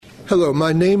Hello,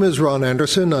 my name is Ron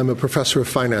Anderson. I'm a professor of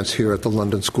finance here at the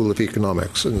London School of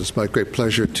Economics, and it's my great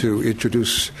pleasure to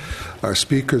introduce our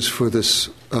speakers for this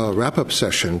wrap-up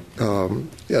session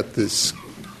at this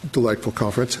delightful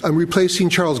conference. I'm replacing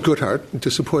Charles Goodhart. I'm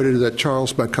disappointed that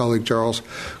my colleague Charles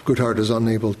Goodhart, is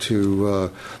unable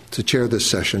to chair this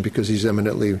session because he's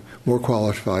eminently more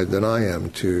qualified than I am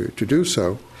to do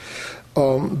so.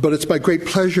 But it's my great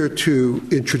pleasure to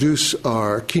introduce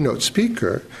our keynote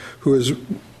speaker, who is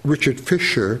Richard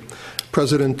Fisher,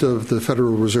 president of the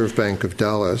Federal Reserve Bank of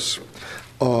Dallas.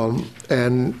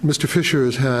 And Mr. Fisher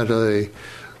has had a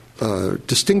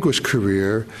distinguished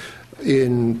career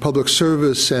in public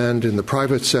service and in the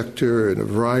private sector in a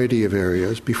variety of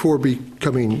areas before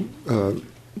becoming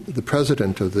the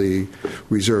president of the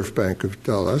Reserve Bank of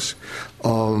Dallas.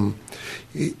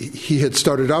 He had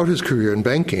started out his career in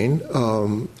banking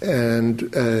and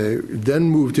then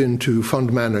moved into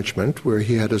fund management, where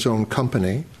he had his own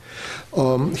company.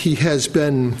 He has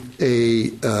been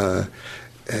a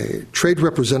trade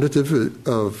representative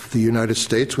of the United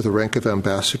States with a rank of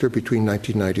ambassador between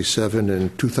 1997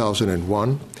 and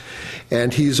 2001.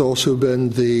 And he's also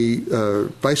been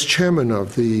the vice chairman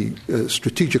of the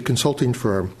strategic consulting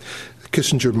firm,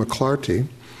 Kissinger McClarty.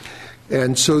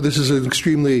 And so this is an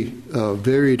extremely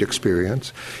varied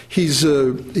experience. He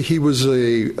was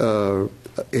a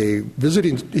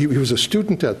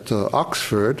student at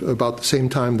Oxford about the same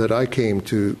time that I came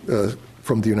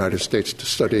from the United States to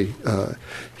study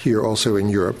here, also in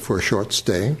Europe, for a short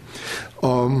stay.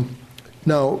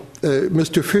 Now,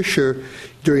 Mr. Fisher,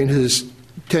 during his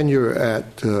tenure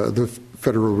at the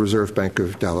Federal Reserve Bank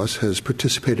of Dallas, has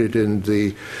participated in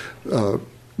the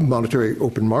Monetary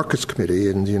Open Markets Committee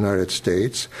in the United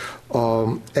States,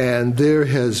 and there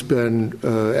has been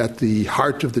at the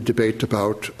heart of the debate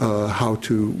about how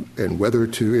to and whether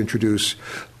to introduce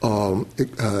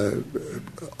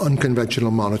unconventional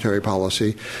monetary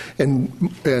policy, and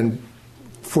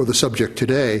for the subject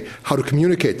today, how to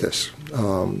communicate this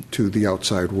to the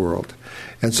outside world.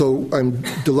 And so I'm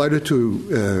delighted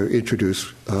to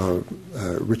introduce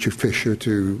Richard Fisher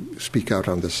to speak out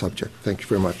on this subject. Thank you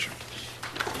very much.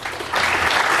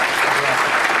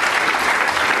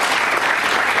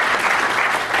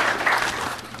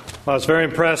 Well, I was very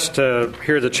impressed to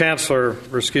hear the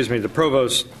the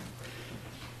provost,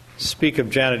 speak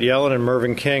of Janet Yellen and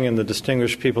Mervyn King and the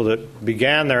distinguished people that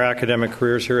began their academic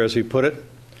careers here, as he put it.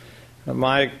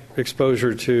 My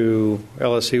exposure to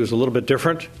LSE was a little bit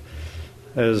different.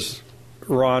 As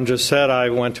Ron just said,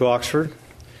 I went to Oxford.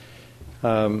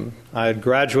 I had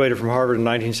graduated from Harvard in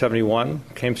 1971,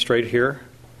 came straight here.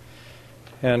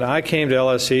 And I came to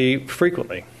LSE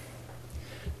frequently,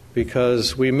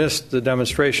 because we missed the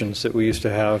demonstrations that we used to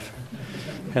have,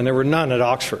 and there were none at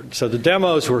Oxford. So the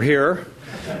demos were here.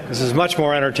 This is much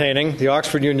more entertaining. The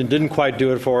Oxford Union didn't quite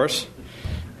do it for us.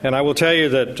 And I will tell you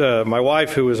that my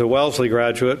wife, who was a Wellesley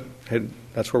graduate,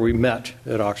 that's where we met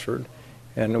at Oxford,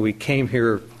 and we came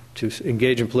here to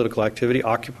engage in political activity,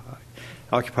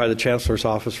 occupy the Chancellor's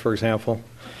office, for example,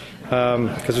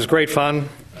 because it was great fun.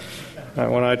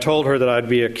 When I told her that I'd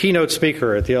be a keynote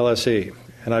speaker at the LSE,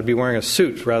 and I'd be wearing a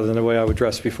suit rather than the way I would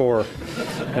dress before,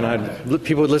 and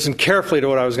people would listen carefully to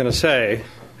what I was going to say,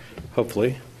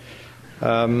 hopefully.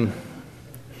 I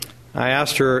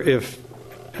asked her if,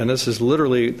 and this is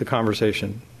literally the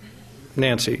conversation,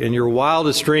 Nancy, in your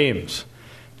wildest dreams,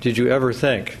 did you ever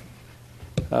think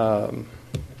that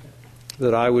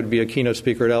I would be a keynote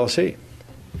speaker at LSE?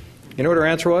 You know what her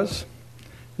answer was?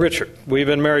 Richard, we've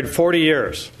been married 40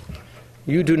 years.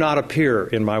 You do not appear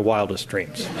in my wildest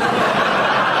dreams.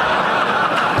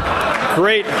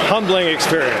 Great, humbling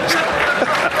experience.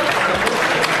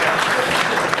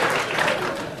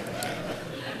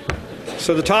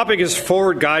 So the topic is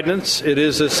forward guidance. It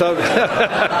is the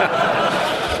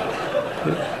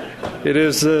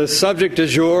subject du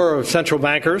jour of central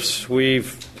bankers.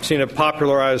 We've seen it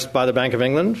popularized by the Bank of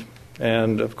England,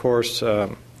 and of course,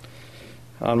 on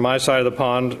my side of the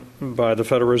pond, by the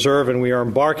Federal Reserve, and we are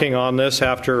embarking on this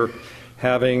after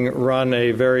having run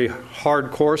a very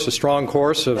hard course, a strong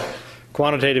course of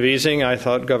quantitative easing. I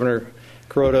thought Governor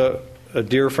Kuroda, a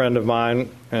dear friend of mine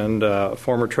and a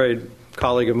former trade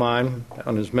colleague of mine,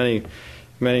 on his many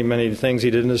things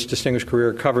he did in his distinguished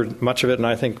career, covered much of it, and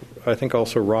I think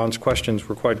also Ron's questions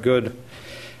were quite good.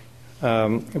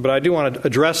 But I do want to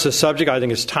address this subject. I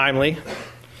think it's timely.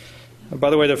 By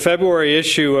the way, the February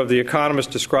issue of The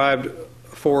Economist described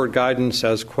forward guidance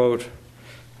as, quote,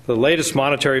 the latest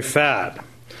monetary fad.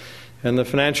 And the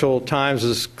Financial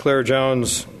Times' Claire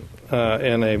Jones,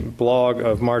 in a blog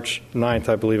of March 9th,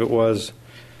 I believe it was,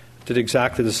 did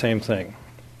exactly the same thing.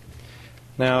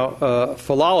 Now, a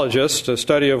philologist, a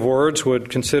study of words, would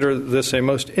consider this a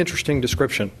most interesting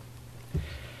description.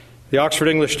 The Oxford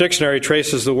English Dictionary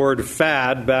traces the word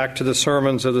fad back to the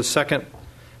sermons of the second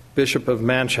Bishop of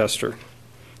Manchester,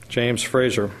 James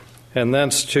Fraser, and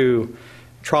thence to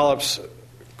Trollope's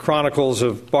Chronicles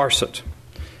of Barset.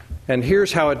 And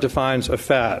here's how it defines a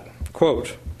fad.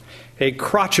 Quote, a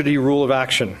crotchety rule of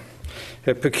action,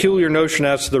 a peculiar notion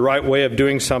as to the right way of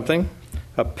doing something,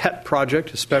 a pet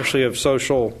project, especially of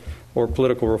social or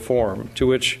political reform, to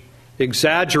which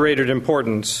exaggerated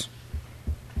importance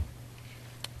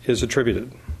is attributed.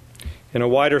 In a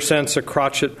wider sense, a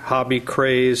crotchet, hobby,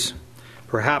 craze,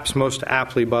 perhaps most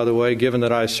aptly, by the way, given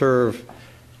that I serve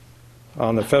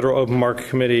on the Federal Open Market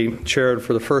Committee, chaired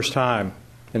for the first time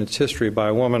in its history by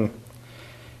a woman,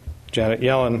 Janet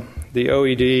Yellen. The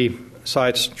OED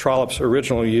cites Trollope's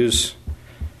original use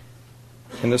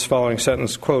in this following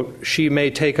sentence, quote, she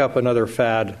may take up another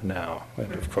fad now,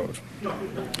 end of quote.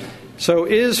 So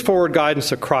is forward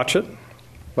guidance a crotchet?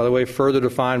 By the way, further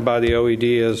defined by the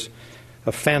OED as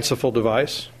a fanciful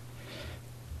device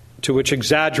to which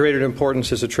exaggerated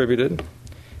importance is attributed.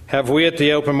 Have we at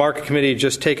the Open Market Committee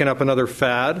just taken up another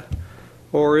fad,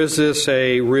 or is this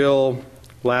a real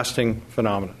lasting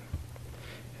phenomenon?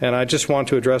 And I just want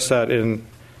to address that in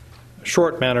a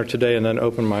short manner today and then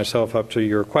open myself up to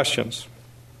your questions.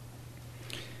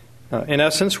 In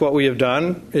essence, what we have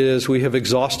done is we have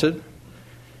exhausted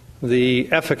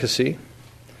the efficacy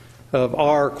of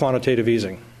our quantitative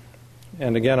easing.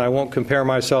 And again, I won't compare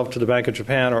myself to the Bank of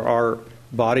Japan or our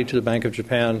body to the Bank of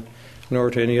Japan,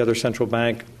 nor to any other central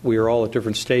bank. We are all at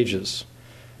different stages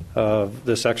of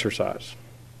this exercise.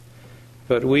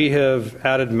 But we have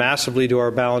added massively to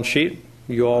our balance sheet.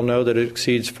 You all know that it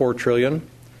exceeds $4 trillion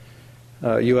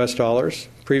U.S. dollars.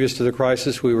 Previous to the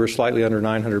crisis, we were slightly under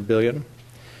 $900 billion.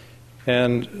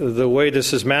 And the way this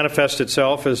has manifested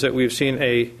itself is that we've seen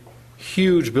a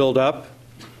huge buildup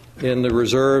in the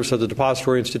reserves of the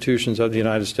depository institutions of the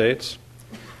United States.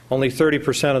 Only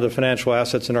 30% of the financial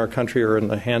assets in our country are in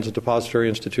the hands of depository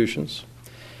institutions.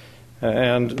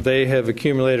 And they have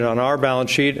accumulated on our balance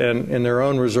sheet and in their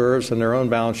own reserves and their own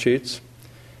balance sheets,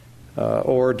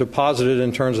 or deposited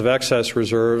in terms of excess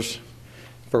reserves,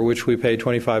 for which we pay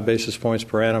 25 basis points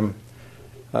per annum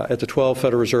at the 12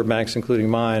 Federal Reserve banks, including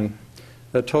mine,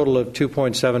 a total of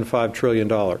 $2.75 trillion.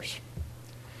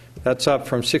 That's up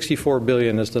from $64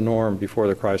 billion as the norm before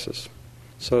the crisis.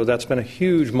 So that's been a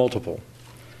huge multiple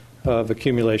of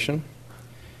accumulation.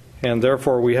 And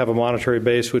therefore, we have a monetary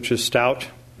base which is stout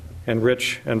and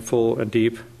rich and full and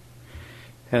deep.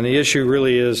 And the issue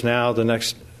really is now the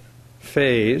next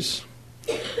phase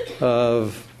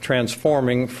of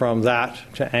transforming from that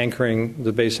to anchoring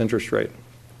the base interest rate.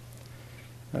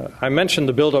 I mentioned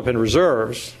the buildup in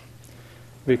reserves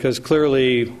because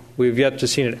clearly we've yet to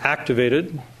see it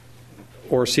activated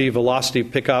or see velocity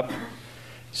pick up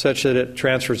such that it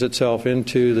transfers itself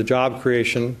into the job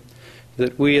creation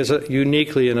that we as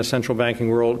uniquely in a central banking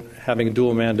world, having a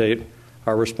dual mandate,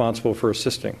 are responsible for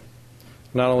assisting.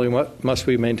 Not only must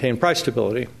we maintain price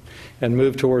stability and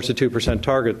move towards the 2%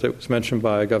 target that was mentioned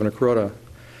by Governor Kuroda,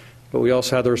 but we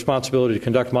also have the responsibility to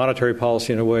conduct monetary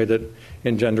policy in a way that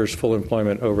engenders full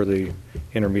employment over the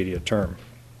intermediate term.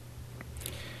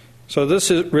 So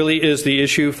this really is the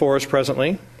issue for us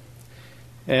presently.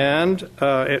 And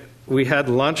we had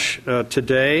lunch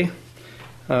today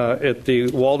at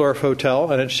the Waldorf Hotel,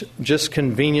 and it's just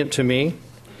convenient to me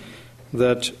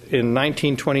that in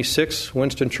 1926,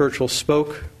 Winston Churchill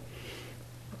spoke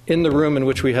in the room in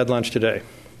which we had lunch today.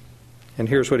 And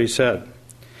here's what he said.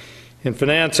 In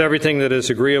finance, everything that is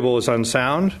agreeable is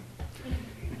unsound,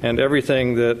 and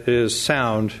everything that is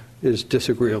sound is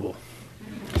disagreeable.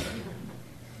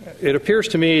 It appears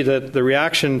to me that the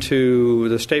reaction to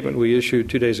the statement we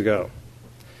issued 2 days ago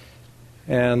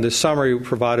and the summary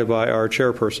provided by our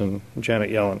chairperson, Janet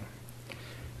Yellen,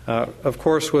 of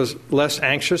course, was less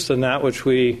anxious than that which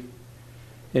we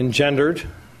engendered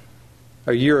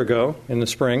a year ago in the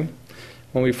spring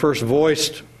when we first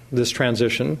voiced this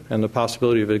transition and the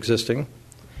possibility of it existing.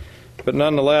 But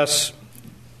nonetheless,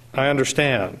 I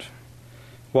understand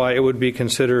why it would be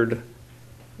considered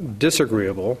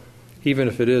disagreeable, even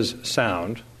if it is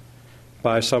sound,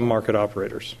 by some market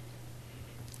operators.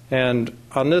 And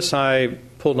on this, I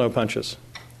pull no punches.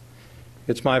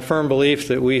 It's my firm belief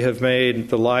that we have made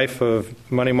the life of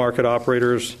money market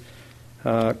operators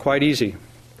quite easy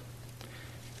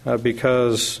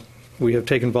because we have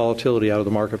taken volatility out of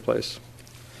the marketplace.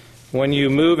 When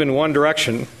you move in one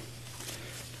direction,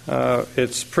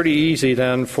 it's pretty easy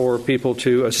then for people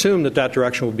to assume that that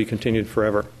direction will be continued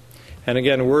forever. And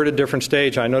again, we're at a different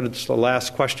stage. I noticed the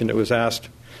last question that was asked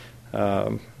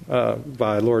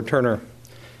by Lord Turner,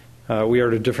 we are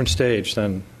at a different stage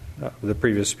than the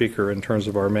previous speaker in terms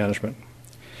of our management.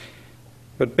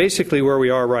 But basically where we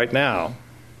are right now,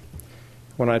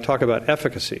 when I talk about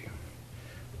efficacy,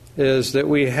 is that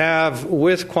we have,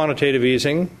 with quantitative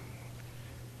easing,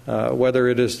 whether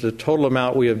it is the total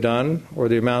amount we have done or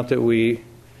the amount that we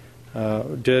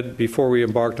did before we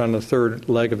embarked on the third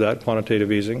leg of that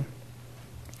quantitative easing,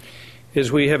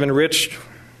 is we have enriched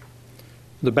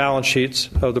the balance sheets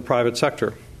of the private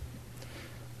sector.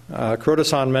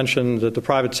 Kuroda-san mentioned that the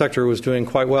private sector was doing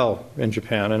quite well in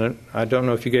Japan, and I don't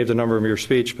know if you gave the number of your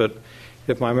speech, but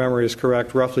if my memory is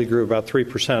correct, roughly grew about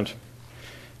 3%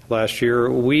 last year.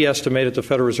 We estimate at the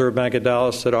Federal Reserve Bank of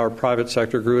Dallas that our private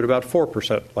sector grew at about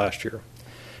 4% last year,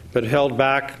 but held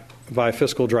back by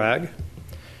fiscal drag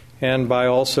and by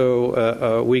also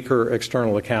a weaker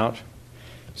external account,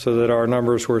 so that our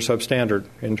numbers were substandard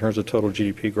in terms of total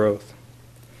GDP growth.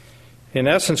 In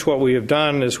essence, what we have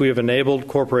done is we have enabled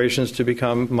corporations to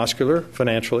become muscular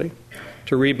financially,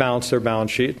 to rebalance their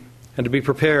balance sheet, and to be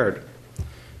prepared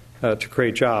to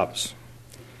create jobs.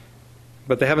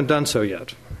 But they haven't done so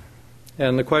yet.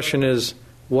 And the question is,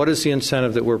 what is the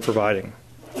incentive that we're providing?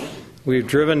 We've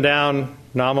driven down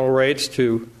nominal rates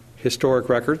to historic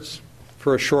records.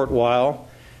 For a short while,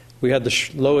 we had the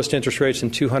lowest interest rates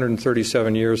in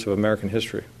 237 years of American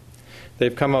history.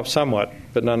 They've come up somewhat,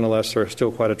 but nonetheless they're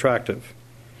still quite attractive.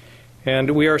 And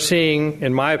we are seeing,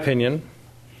 in my opinion,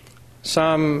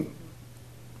 some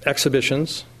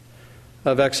exhibitions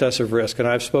of excessive risk, and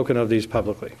I've spoken of these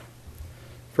publicly.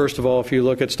 First of all, if you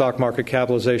look at stock market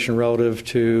capitalization relative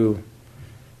to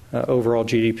overall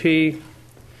GDP,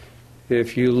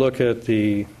 if you look at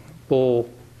the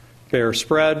bull-bear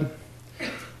spread,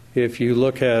 if you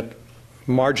look at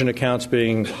margin accounts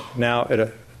being now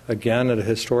again at a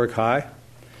historic high,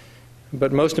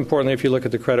 but most importantly, if you look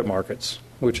at the credit markets,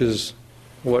 which is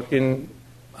what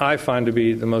I find to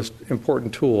be the most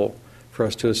important tool for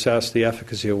us to assess the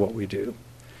efficacy of what we do.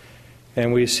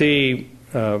 And we see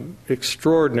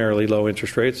extraordinarily low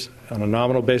interest rates on a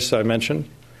nominal basis, I mentioned,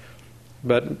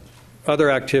 but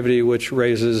other activity which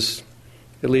raises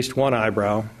at least one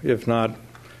eyebrow, if not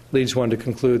leads one to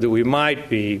conclude that we might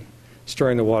be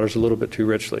stirring the waters a little bit too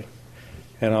richly.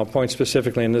 And I'll point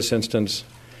specifically in this instance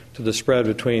to the spread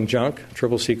between junk,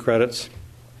 CCC credits,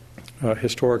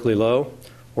 historically low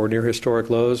or near historic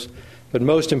lows, but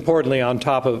most importantly on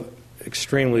top of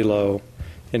extremely low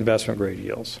investment grade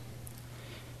yields.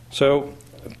 So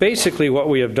basically what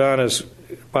we have done is,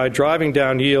 by driving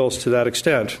down yields to that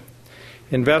extent,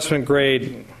 investment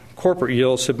grade corporate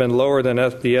yields have been lower than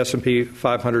the S&P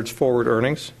 500's forward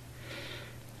earnings.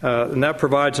 And that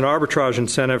provides an arbitrage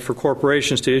incentive for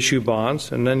corporations to issue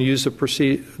bonds and then use the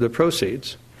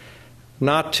proceeds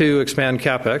not to expand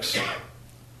CapEx,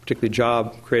 particularly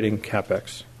job-creating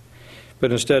CapEx,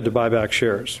 but instead to buy back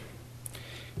shares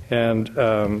and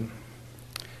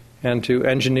to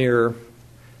engineer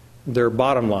their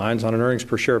bottom lines on an earnings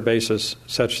per share basis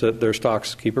such that their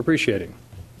stocks keep appreciating,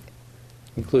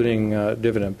 including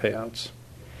dividend payouts.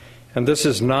 And this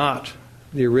is not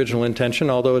the original intention,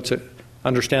 although it's an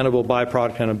understandable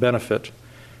byproduct and a benefit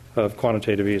of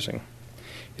quantitative easing.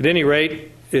 At any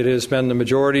rate, it has been the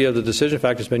majority of the decision. In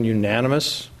fact, it's been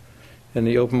unanimous in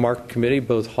the Open Market Committee,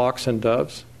 both hawks and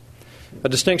doves. A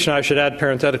distinction I should add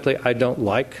parenthetically, I don't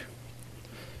like.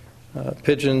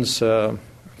 Pigeons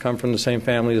come from the same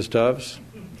family as doves.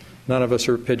 None of us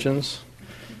are pigeons.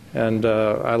 And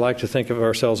I like to think of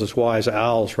ourselves as wise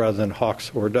owls rather than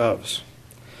hawks or doves.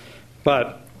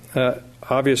 But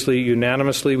obviously,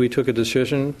 unanimously, we took a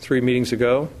decision 3 meetings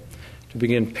ago to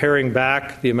begin paring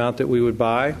back the amount that we would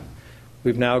buy.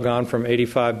 We've now gone from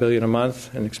 $85 billion a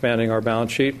month and expanding our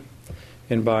balance sheet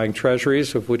in buying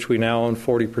treasuries, of which we now own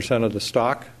 40% of the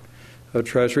stock of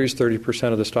treasuries,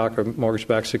 30% of the stock of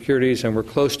mortgage-backed securities, and we're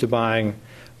close to buying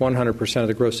 100% of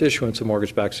the gross issuance of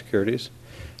mortgage-backed securities,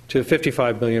 to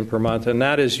 $55 billion per month, and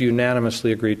that is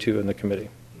unanimously agreed to in the committee.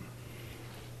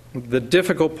 The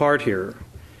difficult part here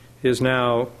is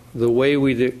now the way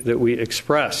that we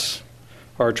express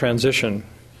our transition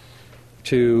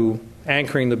to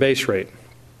anchoring the base rate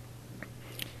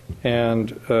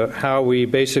and how we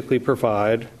basically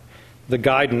provide the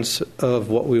guidance of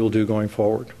what we will do going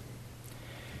forward.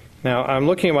 Now, I'm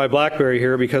looking at my BlackBerry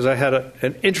here because I had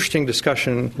an interesting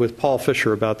discussion with Paul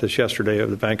Fisher about this yesterday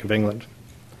of the Bank of England.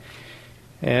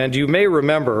 And you may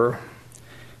remember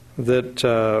that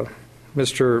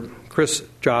Mr. Chris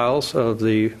Giles of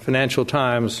the Financial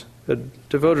Times had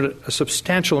devoted a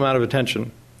substantial amount of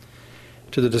attention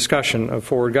to the discussion of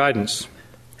forward guidance.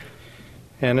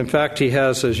 And in fact, he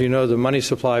has, as you know, the Money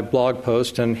Supply blog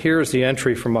post, and here's the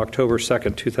entry from October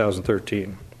 2nd,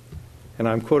 2013. And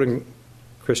I'm quoting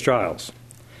Chris Giles.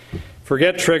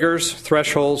 Forget triggers,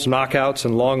 thresholds, knockouts,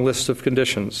 and long lists of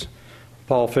conditions.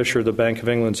 Paul Fisher, the Bank of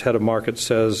England's head of markets,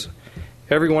 says,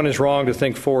 everyone is wrong to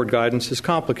think forward guidance is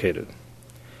complicated.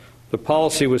 The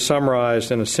policy was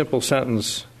summarized in a simple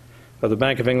sentence of the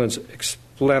Bank of England's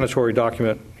explanatory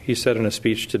document, he said in a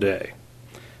speech today.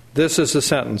 This is the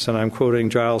sentence, and I'm quoting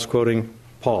Giles, quoting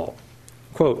Paul.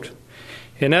 Quote,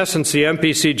 in essence, the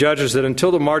MPC judges that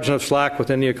until the margin of slack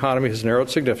within the economy has narrowed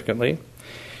significantly,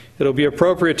 it will be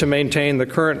appropriate to maintain the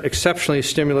current exceptionally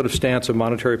stimulative stance of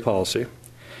monetary policy,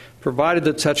 provided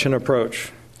that such an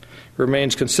approach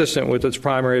remains consistent with its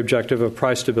primary objective of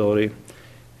price stability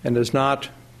and does not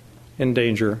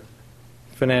endanger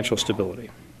financial stability.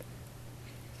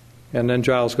 And then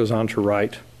Giles goes on to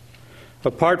write,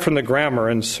 apart from the grammar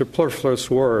and superfluous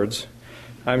words,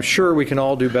 I'm sure we can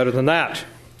all do better than that.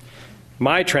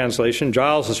 My translation,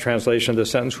 Giles' translation of the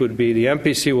sentence would be, the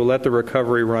MPC will let the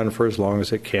recovery run for as long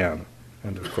as it can.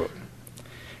 End of quote.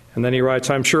 And then he writes,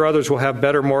 I'm sure others will have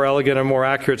better, more elegant, and more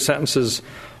accurate sentences,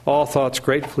 all thoughts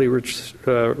gratefully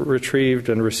retrieved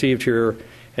and received here,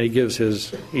 and he gives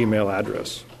his email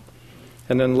address.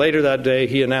 And then later that day,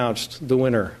 he announced the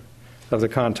winner of the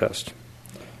contest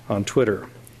on Twitter.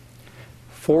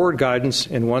 Forward guidance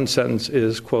in one sentence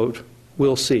is, quote,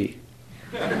 we'll see.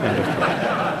 End of quote.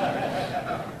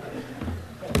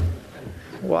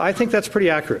 Well, I think that's pretty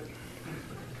accurate.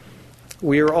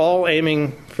 We are all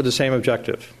aiming for the same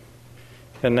objective,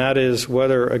 and that is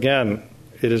whether, again,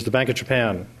 it is the Bank of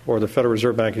Japan or the Federal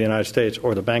Reserve Bank of the United States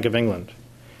or the Bank of England.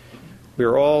 We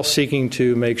are all seeking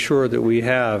to make sure that we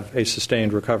have a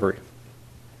sustained recovery,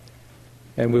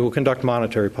 and we will conduct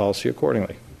monetary policy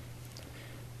accordingly.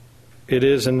 It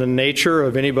is in the nature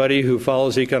of anybody who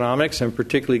follows economics, and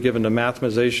particularly given the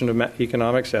mathematization of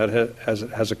economics as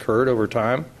it has occurred over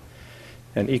time,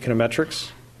 and econometrics,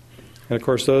 and of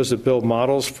course those that build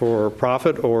models for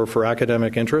profit or for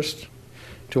academic interest,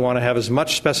 to want to have as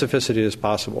much specificity as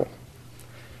possible.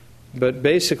 But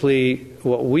basically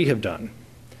what we have done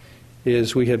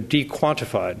is we have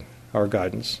de-quantified our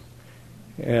guidance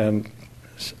and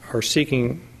are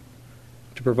seeking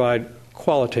to provide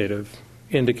qualitative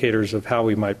indicators of how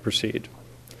we might proceed.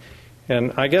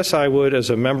 And I guess I would, as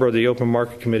a member of the Open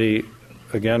Market Committee,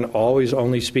 again, always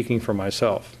only speaking for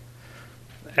myself,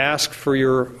 ask for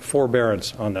your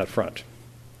forbearance on that front.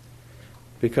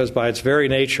 Because by its very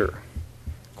nature,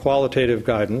 qualitative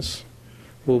guidance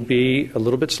will be a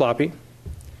little bit sloppy.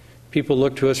 People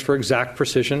look to us for exact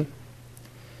precision.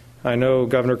 I know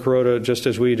Governor Kuroda, just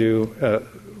as we do,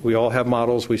 we all have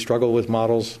models. We struggle with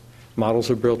models.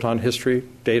 Models are built on history.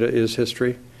 Data is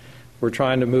history. We're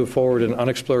trying to move forward in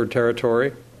unexplored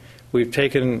territory. We've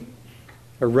taken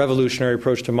a revolutionary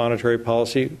approach to monetary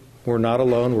policy. We're not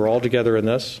alone. We're all together in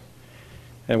this.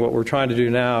 And what we're trying to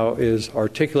do now is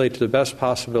articulate to the best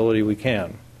possibility we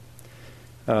can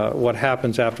what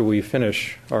happens after we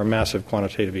finish our massive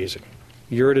quantitative easing.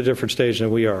 You're at a different stage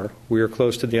than we are. We are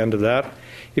close to the end of that.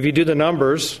 If you do the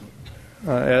numbers,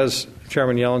 as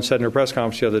Chairman Yellen said in her press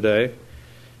conference the other day,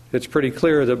 it's pretty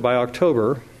clear that by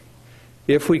October,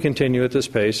 if we continue at this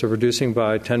pace of reducing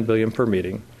by $10 billion per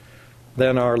meeting,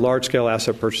 then our large-scale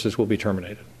asset purchases will be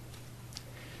terminated.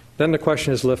 Then the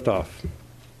question is liftoff.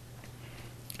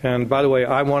 And by the way,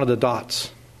 I'm one of the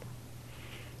Dots.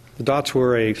 The Dots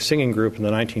were a singing group in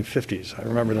the 1950s. I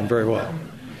remember them very well.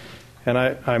 And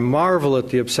I marvel at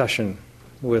the obsession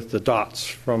with the Dots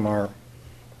from our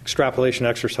extrapolation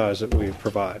exercise that we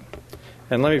provide.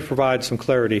 And let me provide some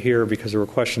clarity here because there were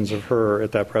questions of her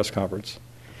at that press conference.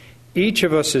 Each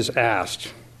of us is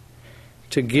asked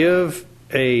to give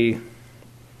a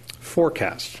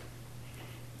forecast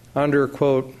under,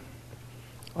 quote,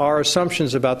 our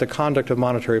assumptions about the conduct of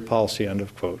monetary policy, end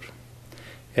of quote,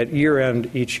 at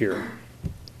year-end each year.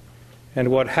 And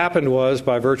what happened was,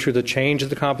 by virtue of the change of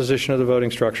the composition of the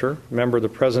voting structure, remember the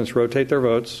presidents rotate their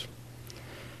votes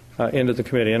into the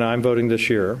committee, and I'm voting this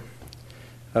year,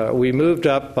 we moved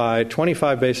up by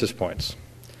 25 basis points,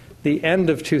 the end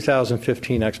of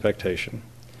 2015 expectation,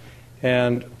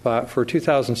 and for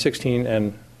 2016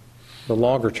 and the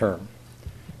longer term,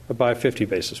 by 50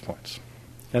 basis points.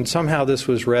 And somehow this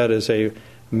was read as a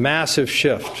massive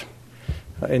shift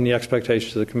in the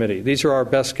expectations of the committee. These are our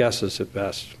best guesses at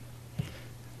best.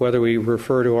 Whether we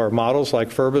refer to our models like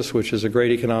FERBUS, which is a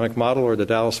great economic model, or the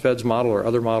Dallas Fed's model, or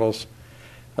other models,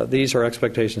 these are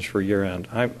expectations for year-end.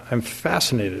 I'm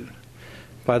fascinated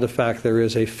by the fact there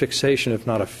is a fixation, if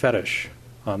not a fetish,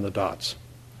 on the dots.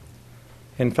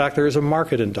 In fact, there is a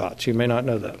market in dots. You may not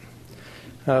know that.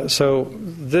 So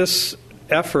this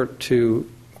effort to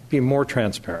be more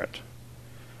transparent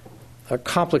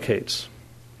complicates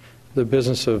the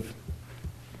business of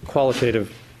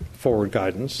qualitative forward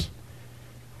guidance.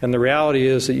 And the reality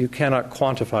is that you cannot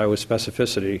quantify with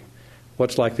specificity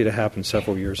what's likely to happen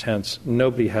several years hence.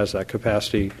 Nobody has that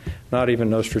capacity. Not even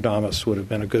Nostradamus would have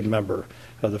been a good member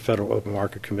of the Federal Open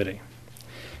Market Committee.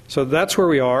 So that's where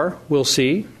we are. We'll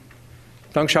see.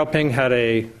 Deng Xiaoping had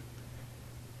a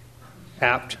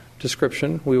apt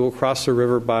description. We will cross the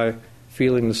river by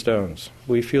feeling the stones.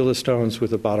 We feel the stones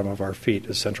with the bottom of our feet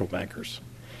as central bankers.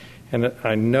 And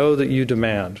I know that you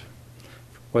demand,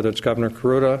 whether it's Governor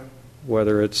Kuroda,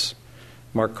 whether it's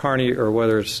Mark Carney, or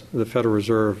whether it's the Federal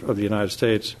Reserve of the United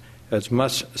States, as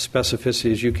much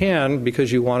specificity as you can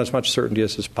because you want as much certainty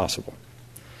as is possible.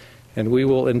 And we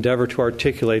will endeavor to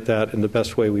articulate that in the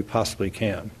best way we possibly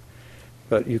can.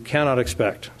 But you cannot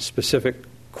expect specific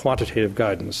quantitative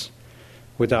guidance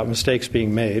without mistakes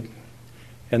being made,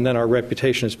 and then our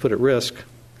reputation is put at risk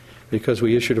because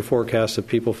we issued a forecast that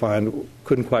people find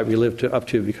couldn't quite be lived up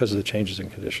to because of the changes in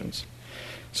conditions.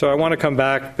 So I want to come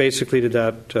back basically to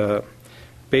that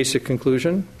basic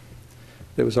conclusion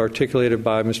that was articulated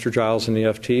by Mr. Giles in the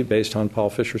FT based on Paul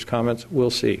Fisher's comments. We'll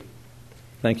see.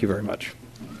 Thank you very much.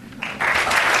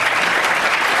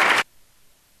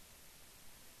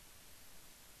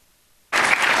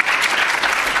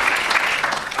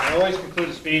 I always conclude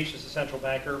a speech as a central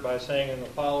banker by saying, in the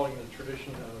following the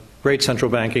tradition of great central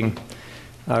banking,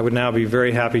 I would now be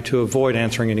very happy to avoid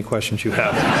answering any questions you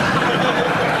have.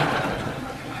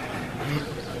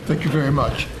 Thank you very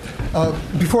much.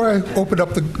 Before I open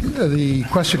up the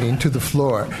questioning to the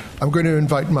floor, I'm going to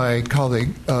invite my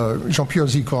colleague, Jean-Pierre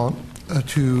Zigrand,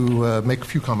 to make a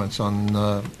few comments on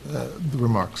the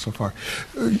remarks so far.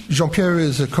 Jean-Pierre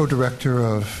is a co-director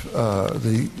of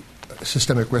the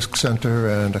Systemic Risk Center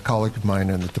and a colleague of mine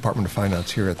in the Department of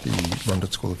Finance here at the London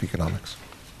School of Economics.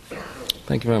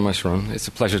 Thank you very much, Ron. It's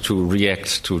a pleasure to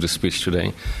react to the speech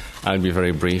today. I'll be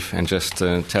very brief and just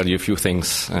tell you a few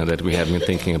things that we have been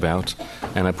thinking about.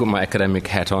 And I put my academic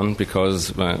hat on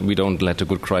because we don't let a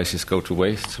good crisis go to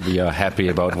waste. We are happy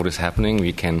about what is happening.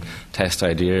 We can test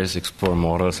ideas, explore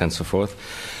models, and so forth.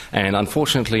 And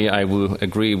unfortunately, I will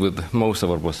agree with most of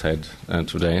what was said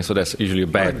today. So that's usually a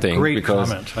bad thing. Great because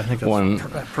comment. I think that's one,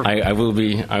 I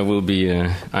will be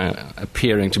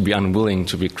appearing to be unwilling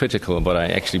to be critical, but I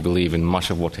actually believe in much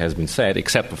of what has been said.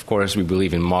 Except, of course, we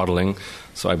believe in modeling.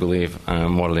 So I believe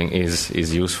modeling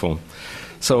is useful.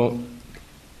 So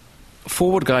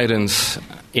forward guidance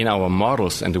in our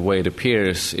models and the way it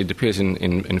appears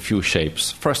in few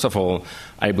shapes. First of all,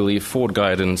 I believe forward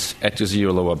guidance at the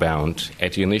zero lower bound,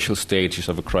 at the initial stages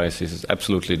of a crisis, is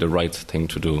absolutely the right thing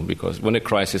to do, because when a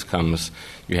crisis comes,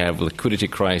 you have liquidity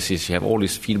crisis, you have all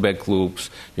these feedback loops,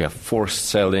 you have forced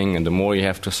selling, and the more you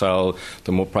have to sell,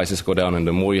 the more prices go down, and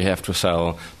the more you have to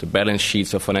sell, the balance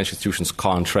sheets of financial institutions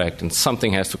contract, and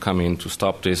something has to come in to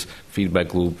stop this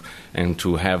feedback loop and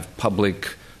to have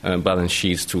public balance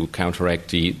sheets to counteract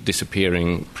the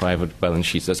disappearing private balance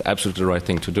sheets. That's absolutely the right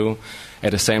thing to do.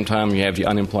 At the same time, you have the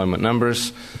unemployment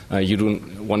numbers.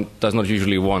 One does not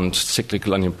usually want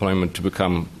cyclical unemployment to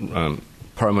become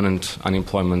permanent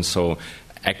unemployment, so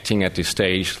acting at this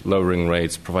stage, lowering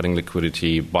rates, providing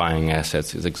liquidity, buying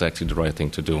assets is exactly the right thing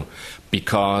to do,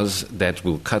 because that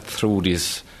will cut through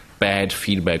this bad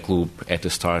feedback loop at the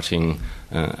start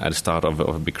of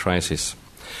a big crisis.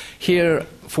 Here,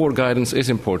 forward guidance is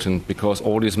important because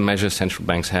all these measures central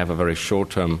banks have are very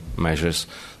short-term measures.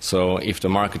 So if the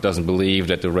market doesn't believe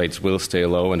that the rates will stay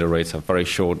low and the rates have very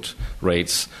short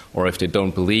rates, or if they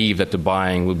don't believe that the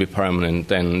buying will be permanent,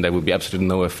 then there will be absolutely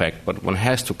no effect. But one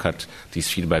has to cut these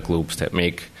feedback loops that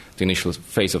make the initial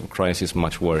phase of a crisis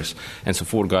much worse. And so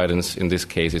forward guidance in this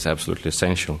case is absolutely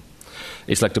essential.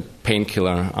 It's like the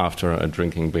painkiller after a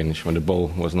drinking binge when the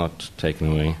bowl was not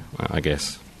taken away, I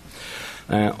guess.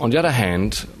 On the other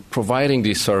hand, providing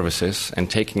these services and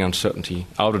taking uncertainty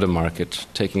out of the market,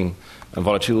 taking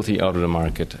volatility out of the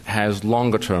market, has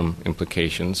longer-term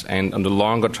implications. And on the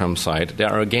longer-term side, there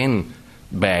are again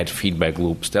bad feedback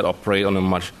loops that operate on a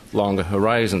much longer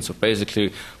horizon. So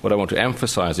basically, what I want to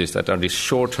emphasize is that there are these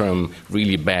short-term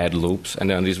really bad loops, and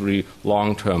there are these really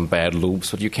long-term bad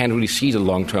loops. But you can't really see the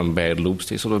long-term bad loops.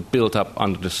 They sort of build up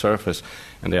under the surface,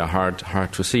 and they are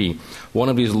hard to see. One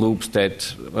of these loops that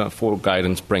forward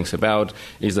guidance brings about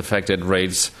is the fact that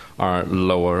rates are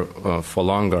lower for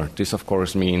longer. This, of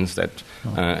course, means that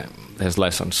there's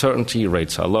less uncertainty,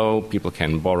 rates are low, people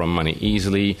can borrow money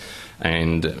easily,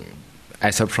 and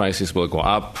asset prices will go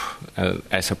up.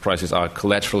 Asset prices are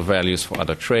collateral values for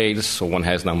other trades, so one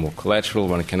has now more collateral,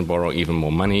 one can borrow even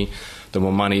more money. the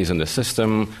more money is in the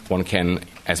system, one can,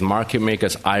 as market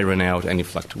makers, iron out any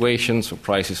fluctuations, so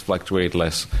prices fluctuate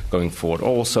less going forward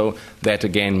also. That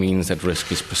again means that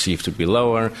risk is perceived to be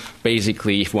lower.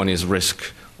 Basically, if one is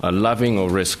risk loving or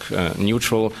risk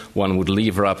neutral, one would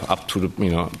lever up to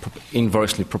the,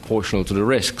 inversely proportional to the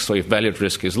risk. So if value at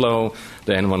risk is low,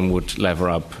 then one would lever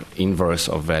up inverse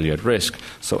of value at risk.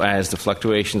 So as the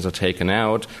fluctuations are taken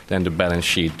out, then the balance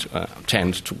sheet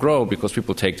tends to grow because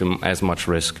people take them as much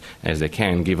risk as they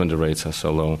can, given the rates are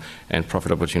so low and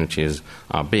profit opportunities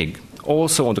are big.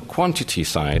 Also on the quantity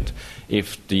side,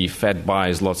 if the Fed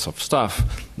buys lots of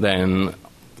stuff, then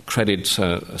credit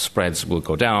spreads will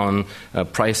go down,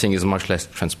 pricing is much less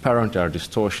transparent, there are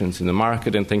distortions in the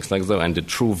market and things like that, and the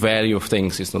true value of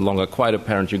things is no longer quite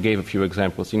apparent. You gave a few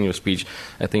examples in your speech.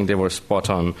 I think they were spot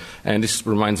on. And this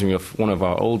reminds me of one of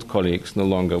our old colleagues, no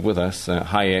longer with us,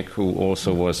 Hayek, who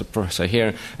also was a professor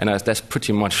here, and that's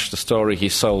pretty much the story. He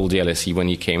sold the LSE when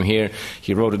he came here.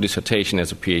 He wrote a dissertation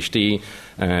as a PhD.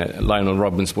 Lionel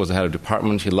Robbins was the head of the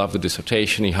department. He loved the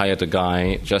dissertation. He hired a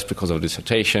guy just because of the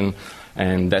dissertation.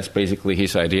 And that's basically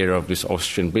his idea of this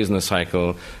Austrian business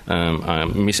cycle,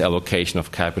 misallocation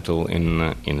of capital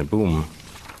in a boom.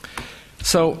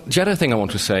 So the other thing I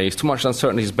want to say is too much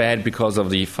uncertainty is bad because of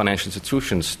the financial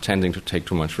institutions tending to take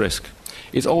too much risk.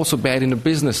 It's also bad in the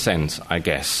business sense, I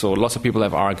guess. So lots of people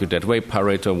have argued that way.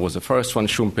 Pareto was the first one,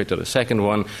 Schumpeter the second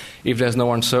one. If there's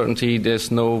no uncertainty,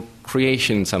 there's no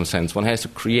creation in some sense. One has to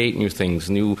create new things,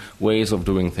 new ways of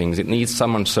doing things. It needs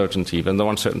some uncertainty. When no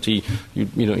uncertainty,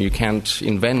 you can't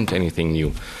invent anything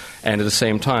new. And at the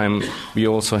same time, we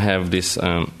also have this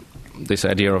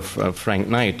idea of Frank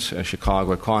Knight, a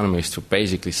Chicago economist, who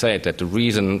basically said that the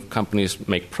reason companies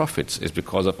make profits is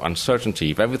because of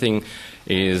uncertainty. If everything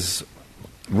is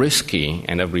risky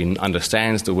and everybody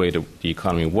understands the way the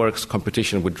economy works,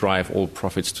 competition would drive all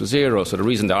profits to zero. So the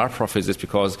reason there are profits is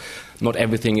because not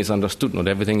everything is understood, not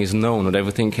everything is known, not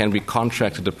everything can be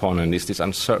contracted upon, and it's this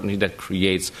uncertainty that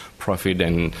creates profit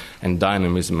and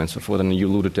dynamism and so forth. And you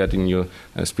alluded that in your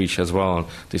speech as well,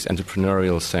 this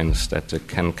entrepreneurial sense that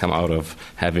can come out of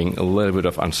having a little bit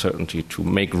of uncertainty to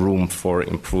make room for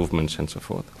improvements and so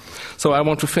forth. So I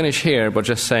want to finish here by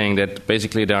just saying that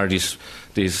basically there are these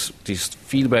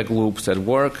feedback loops that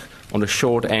work. On the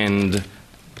short end,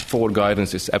 forward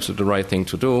guidance is absolutely the right thing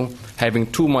to do.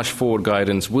 Having too much forward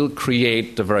guidance will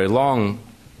create the very long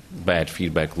bad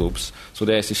feedback loops. So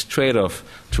there's this trade-off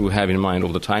to have in mind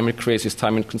all the time. It creates this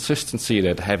time inconsistency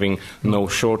that having no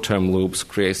short-term loops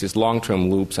creates these long-term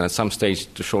loops, and at some stage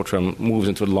the short-term moves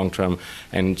into the long-term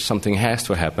and something has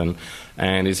to happen.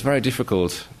 And it's very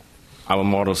difficult. Our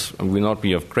models will not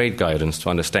be of great guidance to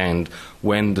understand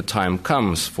when the time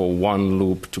comes for one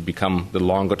loop to become the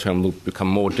longer-term loop, become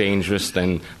more dangerous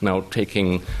than now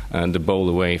taking the bowl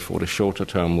away for the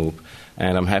shorter-term loop.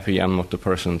 And I'm happy I'm not the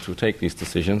person to take these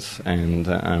decisions, and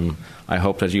I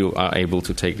hope that you are able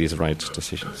to take these right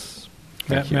decisions.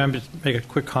 May I just make a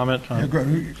quick comment? Go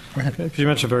ahead. Because you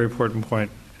mentioned a very important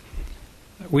point.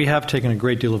 We have taken a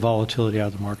great deal of volatility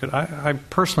out of the market. I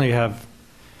personally have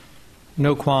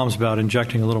no qualms about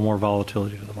injecting a little more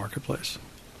volatility into the marketplace,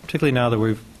 particularly now that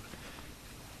we've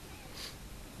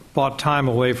bought time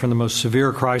away from the most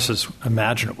severe crisis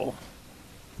imaginable,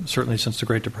 certainly since the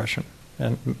Great Depression,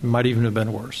 and might even have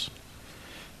been worse.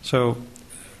 So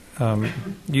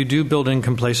you do build in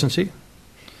complacency,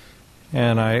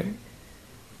 and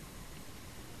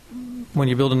when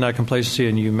you build in that complacency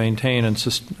and you maintain and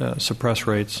suppress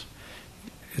rates,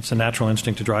 it's a natural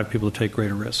instinct to drive people to take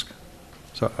greater risk.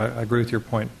 So I agree with your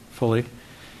point fully.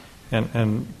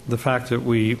 And the fact that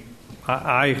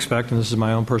I expect, and this is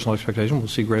my own personal expectation, we'll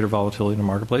see greater volatility in the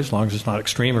marketplace as long as it's not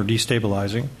extreme or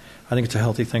destabilizing. I think it's a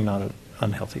healthy thing, not an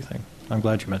unhealthy thing. I'm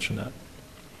glad you mentioned that.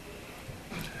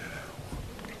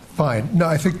 Fine. Now,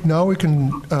 I think now we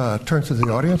can turn to the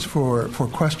audience for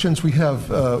questions. We have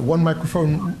one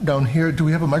microphone down here. Do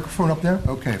we have a microphone up there?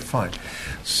 Okay, fine.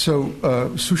 So,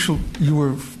 Sushil, you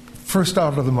were first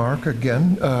out of the mark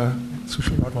again.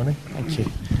 Sushil Radwani. Thank you.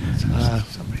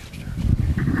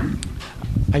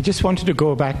 I just wanted to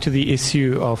go back to the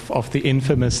issue of the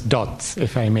infamous dots,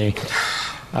 if I may.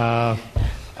 At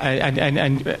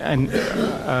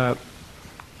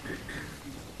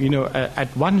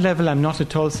one level, I'm not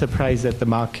at all surprised that the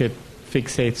market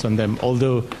fixates on them,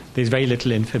 although there's very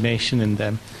little information in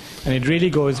them. And it really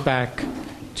goes back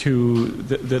to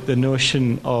the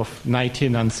notion of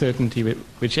Knightian uncertainty,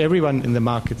 which everyone in the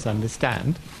markets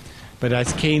understand. But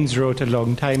as Keynes wrote a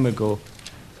long time ago,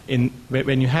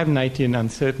 when you have Knightian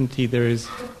uncertainty, there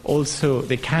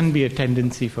can be a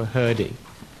tendency for herding.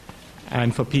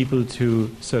 and for people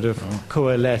to sort of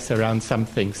coalesce around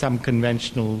something, some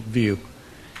conventional view.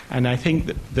 And I think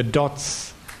that the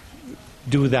dots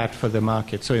do that for the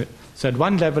market. So at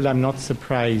one level, I'm not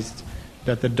surprised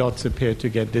that the dots appear to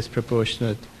get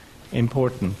disproportionate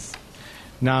importance.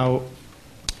 Now,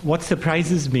 what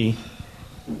surprises me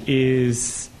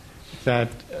is that,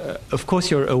 of course,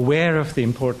 you're aware of the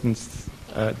importance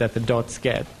that the dots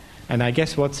get. And I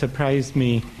guess what surprised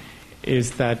me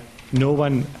is that no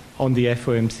one on the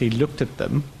FOMC looked at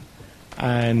them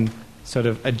and sort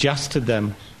of adjusted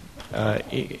them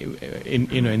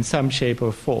in some shape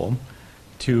or form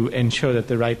to ensure that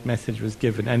the right message was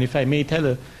given. And if I may tell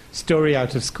a story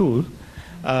out of school,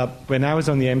 when I was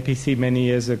on the MPC many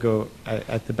years ago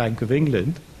at the Bank of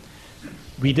England,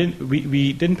 we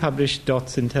didn't publish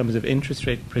dots in terms of interest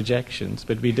rate projections,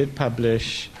 but we did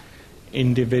publish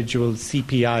individual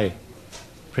CPI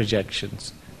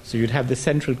projections. So you'd have the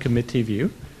central committee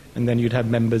view, and then you'd have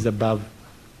members above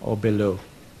or below.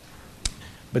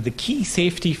 But the key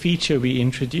safety feature we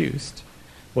introduced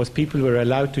was people were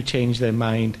allowed to change their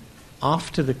mind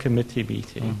after the committee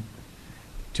meeting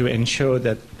to ensure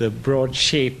that the broad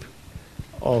shape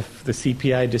of the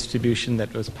CPI distribution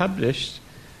that was published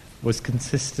was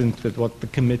consistent with what the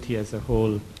committee as a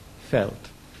whole felt.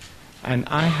 And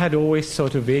I had always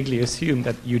sort of vaguely assumed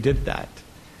that you did that.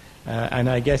 And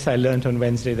I guess I learned on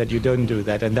Wednesday that you don't do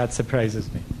that, and that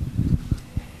surprises me.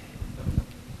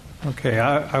 Okay,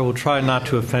 I will try not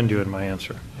to offend you in my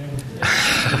answer.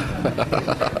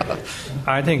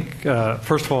 I think,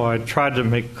 first of all, I tried to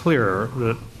make clear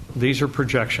that these are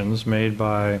projections made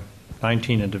by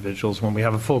 19 individuals when we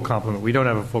have a full complement. We don't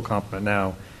have a full complement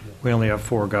now. We only have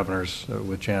 4 governors,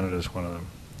 with Janet as one of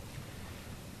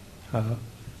them.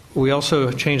 We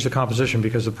also changed the composition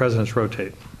because the presidents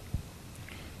rotate.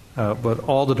 But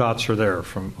all the dots are there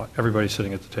from everybody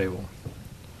sitting at the table.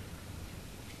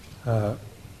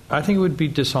 I think it would be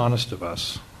dishonest of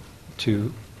us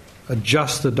to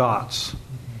adjust the dots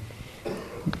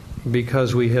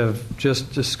because we have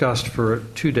just discussed for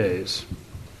 2 days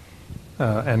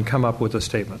and come up with a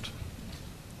statement.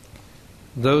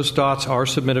 Those dots are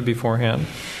submitted beforehand.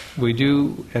 We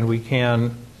do and we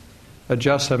can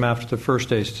adjust them after the first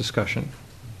day's discussion.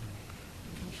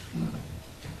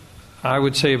 I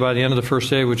would say by the end of the first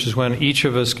day, which is when each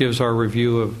of us gives our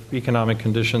review of economic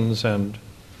conditions and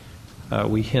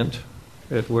we hint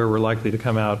at where we're likely to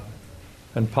come out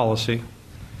in policy,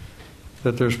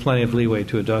 that there's plenty of leeway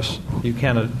to adjust. You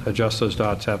can adjust those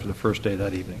dots after the first day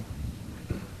that evening.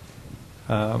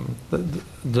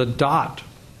 The dot,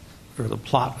 or the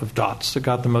plot of dots that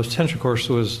got the most attention, of course,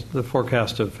 was the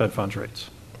forecast of Fed funds rates.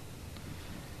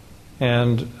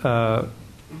 And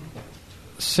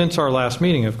since our last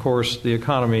meeting, of course, the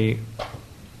economy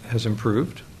has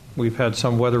improved. We've had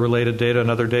some weather-related data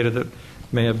and other data that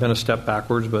may have been a step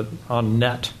backwards, but on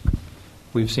net,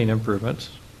 we've seen improvements.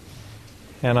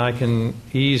 And I can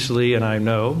easily, and I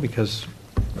know because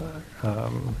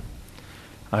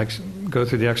I go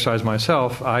through the exercise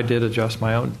myself, I did adjust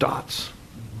my own dots.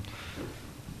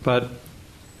 But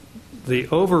the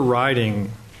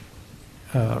overriding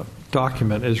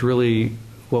document is really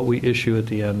what we issue at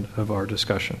the end of our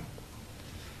discussion.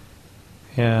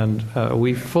 And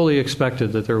we fully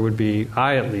expected that there would be,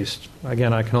 I at least,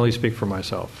 again, I can only speak for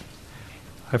myself,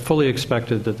 I fully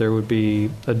expected that there would be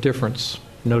a difference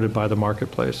noted by the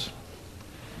marketplace.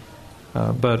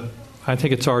 But I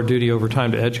think it's our duty over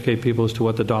time to educate people as to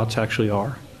what the dots actually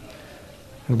are.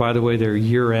 And by the way, they're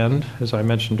year-end, as I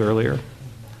mentioned earlier.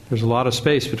 There's a lot of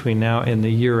space between now and the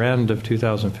year-end of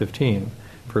 2015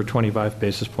 for a 25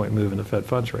 basis point move in the Fed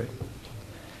funds rate.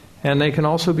 And they can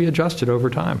also be adjusted over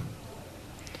time.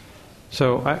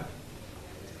 So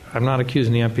I'm not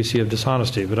accusing the MPC of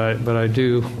dishonesty, but I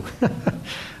do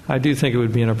I do think it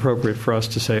would be inappropriate for us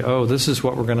to say, oh, this is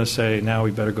what we're going to say, now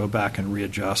we better go back and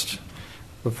readjust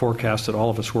the forecast that all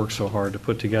of us worked so hard to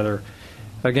put together.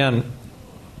 Again,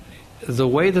 the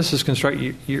way this is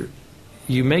constructed,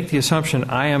 you make the assumption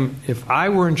if I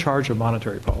were in charge of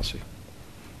monetary policy,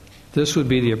 this would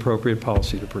be the appropriate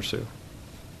policy to pursue.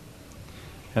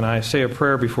 And I say a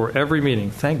prayer before every meeting,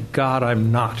 thank God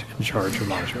I'm not in charge of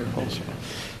monetary policy.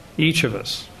 Each of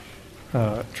us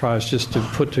tries just to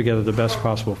put together the best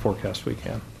possible forecast we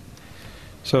can.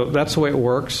 So that's the way it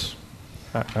works.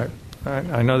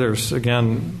 I know there's,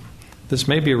 again, this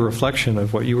may be a reflection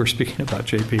of what you were speaking about,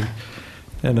 JP,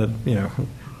 and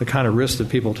the kind of risk that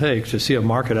people take to see a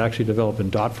market actually develop in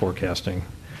dot forecasting.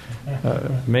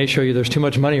 May show you there's too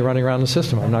much money running around the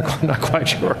system. I'm not quite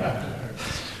sure.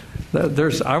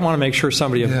 I want to make sure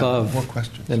somebody above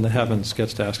in the heavens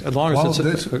gets to ask, as long as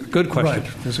it's a good question.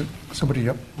 Right. There's somebody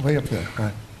way up there.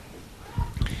 Right.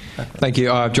 Thank you.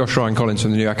 Josh Ryan Collins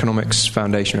from the New Economics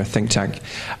Foundation, a think tank.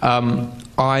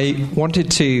 I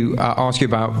wanted to ask you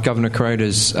about Governor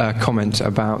Kuroda's comment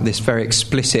about this very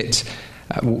explicit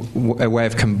way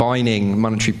of combining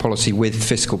monetary policy with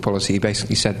fiscal policy. He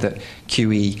basically said that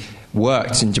QE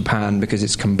worked in Japan because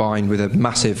it's combined with a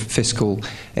massive fiscal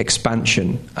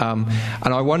expansion. And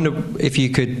I wonder if you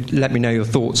could let me know your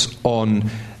thoughts on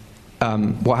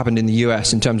what happened in the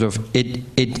US in terms of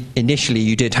it initially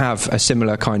you did have a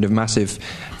similar kind of massive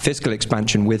fiscal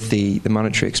expansion with the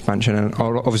monetary expansion, and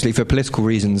obviously for political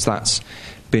reasons that's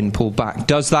been pulled back.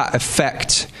 Does that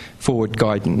affect forward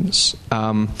guidance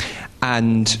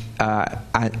and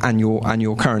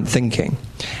your current thinking?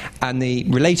 And the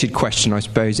related question, I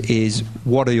suppose, is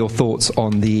what are your thoughts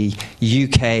on the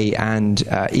UK and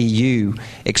EU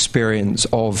experience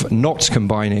of not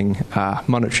combining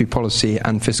monetary policy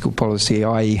and fiscal policy,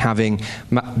 i.e. having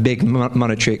big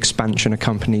monetary expansion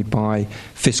accompanied by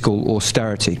fiscal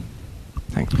austerity?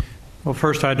 Thank you. Well,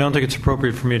 first, I don't think it's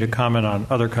appropriate for me to comment on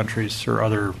other countries or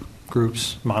other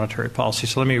groups' monetary policy.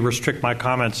 So let me restrict my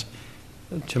comments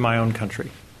to my own country.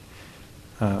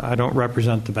 I don't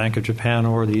represent the Bank of Japan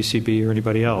or the ECB or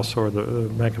anybody else or the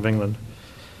Bank of England.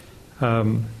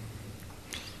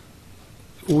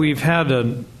 We've had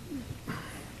a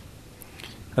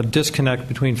disconnect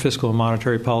between fiscal and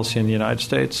monetary policy in the United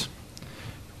States.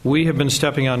 We have been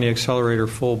stepping on the accelerator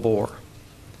full bore.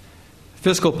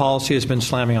 Fiscal policy has been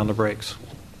slamming on the brakes.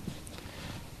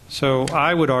 So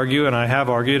I would argue, and I have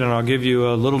argued, and I'll give you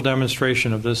a little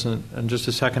demonstration of this in just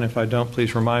a second. If I don't,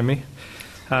 please remind me.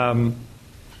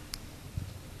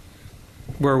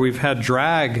 Where we've had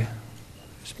drag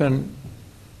has been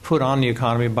put on the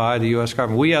economy by the U.S.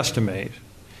 government. We estimate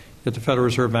at the Federal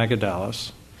Reserve Bank of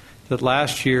Dallas that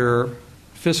last year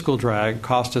fiscal drag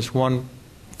cost us 1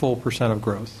 full % of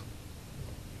growth.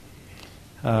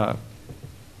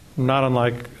 Not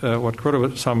unlike what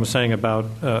Kuroda was saying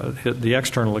about the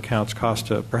external accounts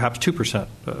cost perhaps 2%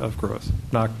 of growth,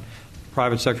 knocked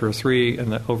private sector of 3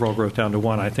 and the overall growth down to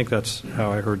 1. I think that's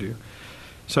how I heard you.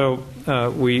 So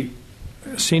we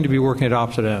seem to be working at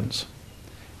opposite ends.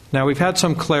 Now, we've had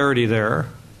some clarity there.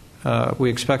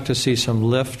 We expect to see some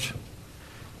lift,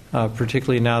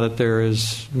 particularly now that there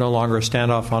is no longer a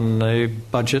standoff on the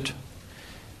budget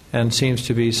and seems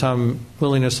to be some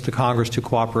willingness of the Congress to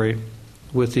cooperate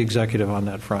with the executive on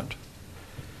that front.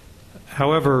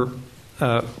 However,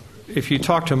 if you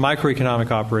talk to microeconomic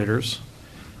operators,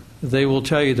 they will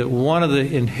tell you that one of the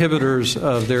inhibitors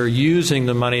of their using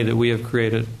the money that we have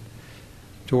created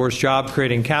towards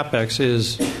job-creating CapEx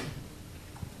is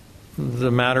the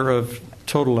matter of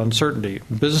total uncertainty.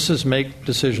 Businesses make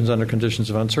decisions under conditions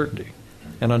of uncertainty,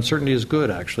 and uncertainty is good,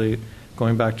 actually,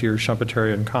 going back to your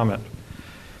Schumpeterian comment.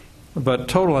 But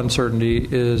total uncertainty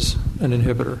is an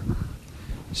inhibitor.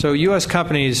 So U.S.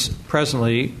 companies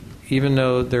presently, even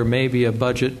though there may be a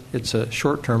budget, it's a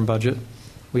short-term budget.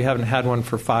 We haven't had one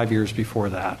for 5 years before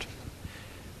that.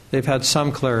 They've had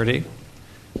some clarity,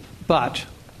 but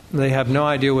they have no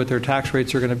idea what their tax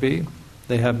rates are going to be.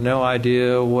 They have no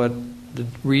idea what the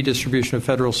redistribution of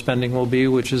federal spending will be,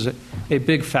 which is a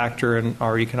big factor in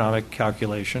our economic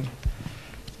calculation.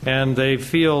 And they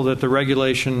feel that the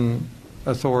regulation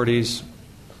authorities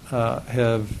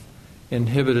have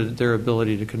inhibited their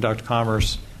ability to conduct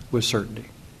commerce with certainty.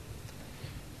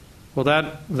 Well,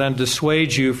 that then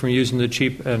dissuades you from using the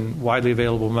cheap and widely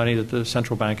available money that the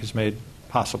central bank has made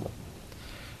possible.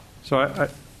 So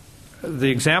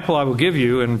the example I will give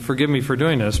you, and forgive me for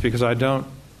doing this because I don't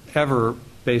ever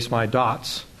base my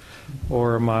dots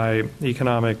or my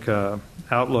economic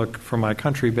outlook for my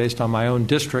country based on my own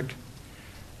district,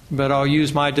 but I'll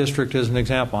use my district as an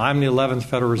example. I'm the 11th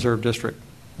Federal Reserve District.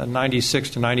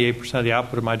 96 to 98% of the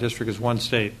output of my district is one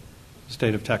state, the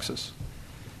state of Texas.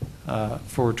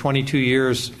 For 22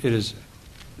 years, it has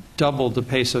doubled the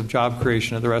pace of job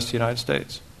creation of the rest of the United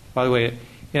States. By the way,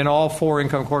 in all 4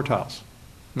 income quartiles,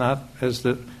 not as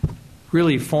the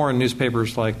really foreign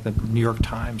newspapers like the New York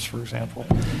Times, for example,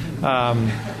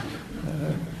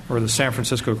 or the San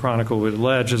Francisco Chronicle would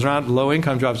allege. There's not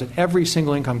low-income jobs in every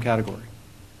single income category.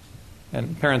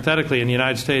 And parenthetically, in the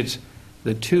United States,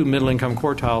 the 2 middle-income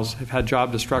quartiles have had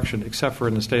job destruction, except for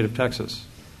in the state of Texas,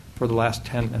 for the last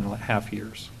 10.5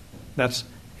 years. That's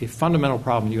a fundamental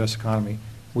problem in the U.S. economy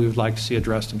we would like to see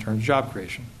addressed in terms of job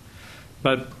creation.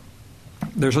 But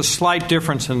there's a slight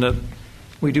difference in that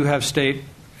we do have state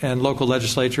and local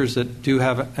legislatures that do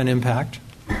have an impact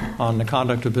on the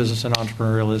conduct of business and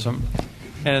entrepreneurialism.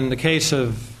 And in the case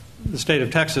of the state of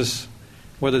Texas,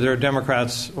 whether there are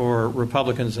Democrats or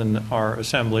Republicans in our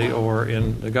assembly or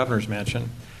in the governor's mansion,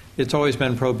 it's always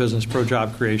been pro-business,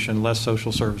 pro-job creation, less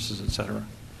social services, et cetera.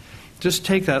 Just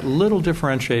take that little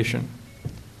differentiation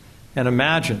and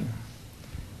imagine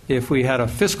if we had a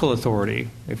fiscal authority,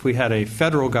 if we had a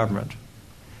federal government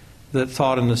that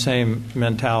thought in the same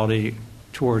mentality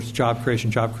towards job creation,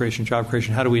 job creation, job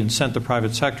creation. How do we incent the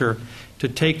private sector to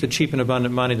take the cheap and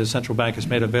abundant money the central bank has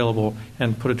made available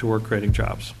and put it to work creating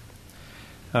jobs?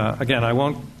 Again, I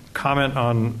won't comment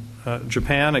on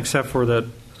Japan, except for that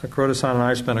Kuroda-san and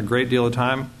I spent a great deal of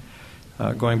time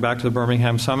going back to the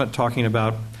Birmingham summit talking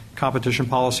about competition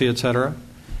policy, et cetera.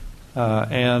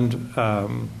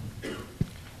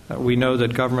 We know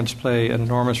that governments play an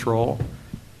enormous role.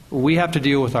 We have to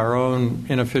deal with our own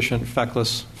inefficient,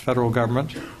 feckless federal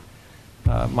government.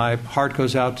 My heart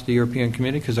goes out to the European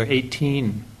community because there are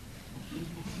 18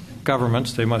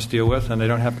 governments they must deal with, and they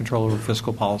don't have control over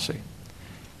fiscal policy.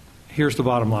 Here's the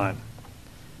bottom line.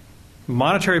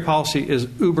 Monetary policy is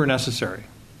uber necessary,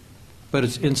 but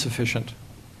it's insufficient.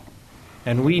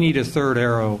 And we need a third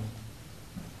arrow,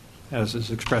 as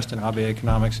is expressed in Abe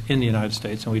economics, in the United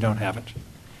States, and we don't have it.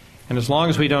 And as long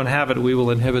as we don't have it, we will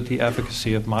inhibit the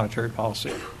efficacy of monetary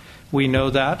policy. We know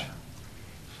that.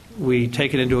 We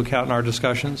take it into account in our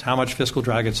discussions, how much fiscal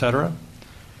drag, et cetera,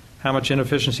 how much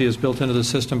inefficiency is built into the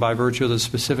system by virtue of the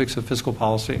specifics of fiscal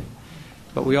policy.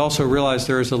 But we also realize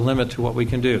there is a limit to what we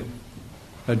can do.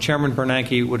 Chairman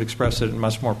Bernanke would express it in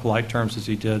much more polite terms, as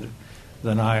he did,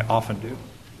 than I often do.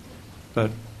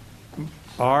 But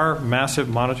our massive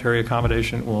monetary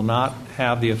accommodation will not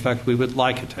have the effect we would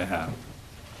like it to have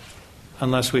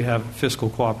unless we have fiscal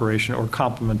cooperation or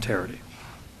complementarity.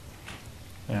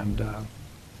 And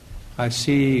I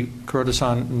see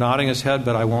Kuroda-san nodding his head,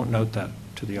 but I won't note that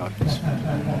to the audience.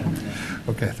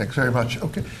 Okay, thanks very much.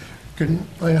 Okay, can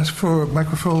I ask for a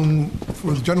microphone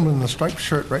for the gentleman in the striped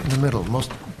shirt right in the middle,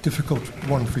 most difficult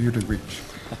one for you to reach?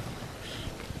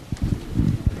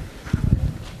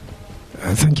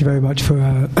 Thank you very much for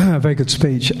a very good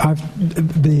speech.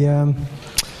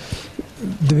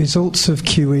 The results of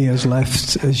QE has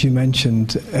left, as you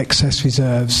mentioned, excess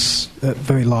reserves at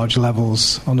very large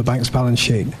levels on the bank's balance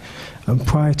sheet. And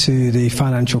prior to the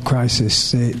financial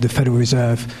crisis, the Federal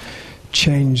Reserve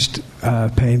changed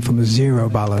paying from a zero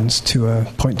balance to a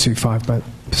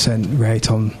 0.25%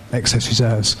 rate on excess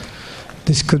reserves.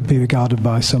 This could be regarded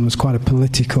by some as quite a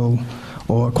political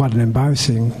or quite an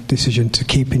embarrassing decision to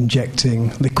keep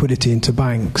injecting liquidity into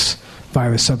banks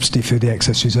via a subsidy through the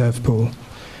excess reserve pool.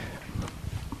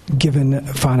 Given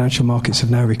financial markets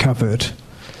have now recovered,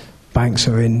 banks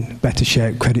are in better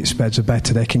shape, credit spreads are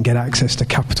better, they can get access to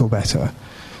capital better.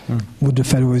 Would the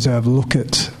Federal Reserve look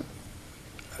at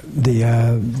the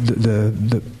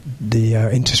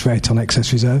interest rate on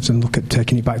excess reserves and look at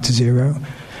taking it back to zero?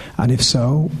 And if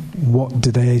so, what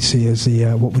do they see as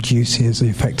what would you see as the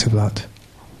effect of that?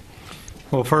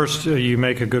 Well, first, you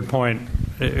make a good point.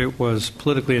 It was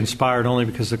politically inspired only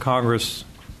because the Congress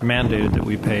mandated that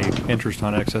we pay interest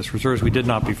on excess reserves. We did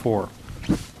not before.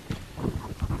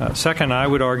 Second, I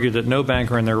would argue that no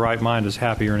banker in their right mind is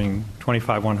happy earning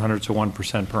 25/100ths of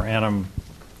 1% per annum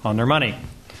on their money.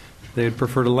 They would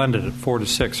prefer to lend it at 4 to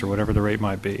 6 or whatever the rate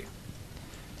might be.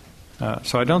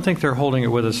 So I don't think they're holding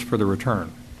it with us for the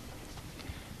return.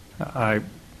 I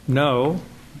know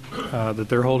that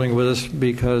they're holding it with us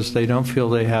because they don't feel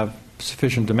they have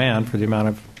sufficient demand for the amount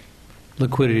of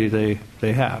liquidity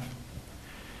they have.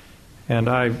 And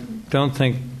I don't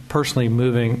think personally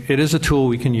moving, it is a tool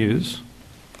we can use,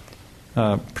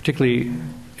 particularly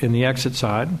in the exit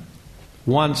side,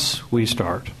 once we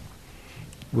start,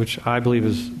 which I believe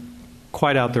is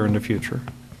quite out there in the future,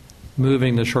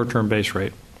 moving the short-term base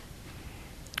rate.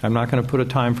 I'm not going to put a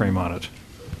time frame on it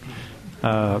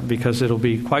because it'll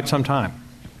be quite some time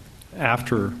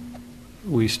after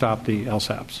we stop the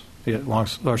LSAPs, the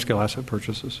large-scale asset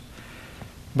purchases.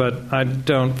 But I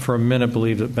don't for a minute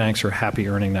believe that banks are happy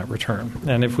earning that return.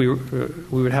 And if we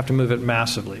would have to move it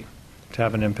massively to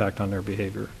have an impact on their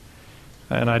behavior.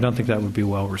 And I don't think that would be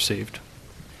well received.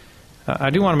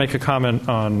 I do want to make a comment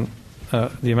on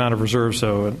the amount of reserves,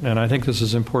 though, and I think this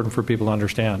is important for people to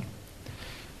understand.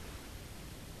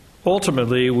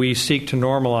 Ultimately, we seek to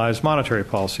normalize monetary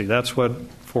policy. That's what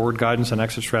forward guidance and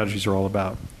exit strategies are all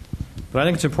about. But I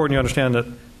think it's important you understand that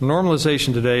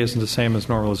normalization today isn't the same as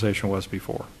normalization was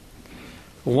before.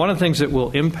 One of the things that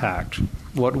will impact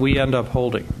what we end up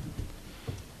holding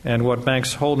and what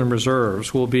banks hold in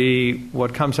reserves will be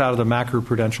what comes out of the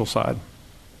macroprudential side,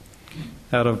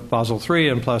 out of Basel III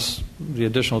and plus the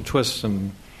additional twists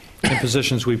and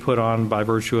impositions we put on by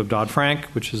virtue of Dodd-Frank,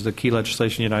 which is the key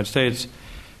legislation in the United States,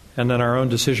 and then our own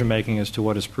decision-making as to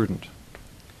what is prudent.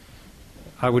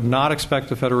 I would not expect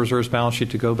the Federal Reserve's balance sheet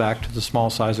to go back to the small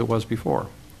size it was before.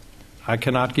 I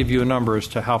cannot give you a number as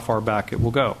to how far back it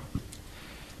will go.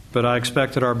 But I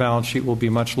expect that our balance sheet will be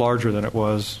much larger than it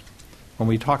was. When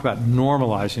we talk about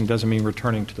normalizing, it doesn't mean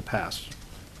returning to the past.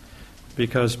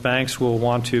 Because banks will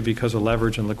want to, because of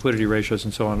leverage and liquidity ratios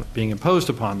and so on being imposed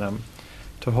upon them,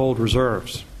 to hold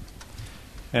reserves.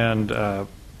 And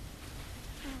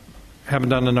haven't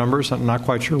done the numbers. I'm not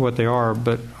quite sure what they are,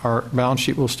 but our balance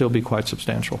sheet will still be quite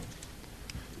substantial.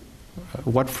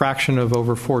 What fraction of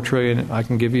over $4 trillion I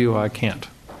can give you, I can't.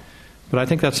 But I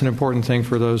think that's an important thing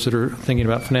for those that are thinking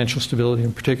about financial stability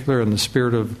in particular and the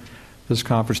spirit of this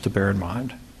conference to bear in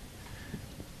mind.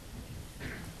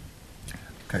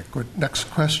 Okay, good. Next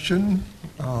question.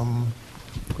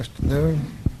 Question there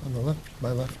on the left,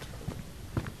 my left.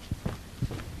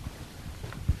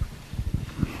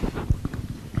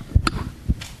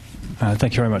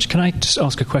 Thank you very much. Can I just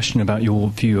ask a question about your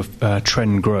view of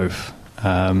trend growth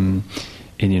in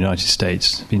the United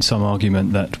States? There's been some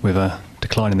argument that with a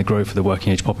decline in the growth of the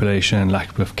working age population,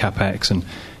 lack of capex, and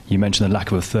you mentioned the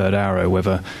lack of a third arrow,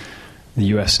 whether the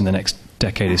US in the next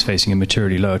decade is facing a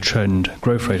materially lower trend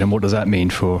growth rate, and what does that mean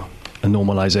for a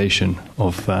normalization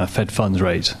of Fed funds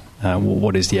rate?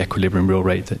 What is the equilibrium real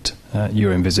rate that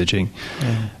you're envisaging?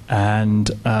 And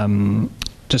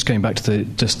just going back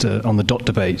to on the dot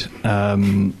debate,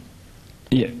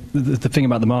 the thing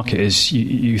about the market is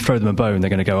you throw them a bone, they're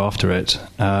going to go after it.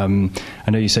 I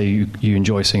know you say you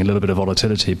enjoy seeing a little bit of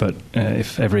volatility, but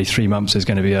if every 3 months there's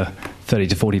going to be a 30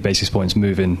 to 40 basis points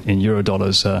move in euro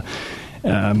dollars,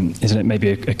 isn't it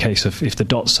maybe a case of if the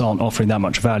dots aren't offering that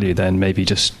much value, then maybe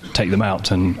just take them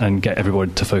out and get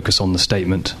everyone to focus on the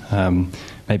statement?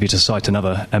 Maybe to cite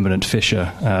another eminent Fisher,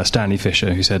 Stanley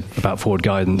Fisher, who said about forward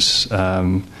guidance,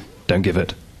 don't give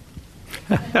it.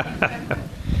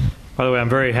 By the way, I'm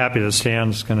very happy that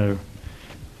Stan's going to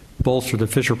bolster the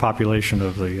Fisher population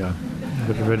of the...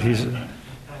 but he's a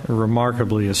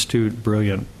remarkably astute,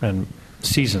 brilliant, and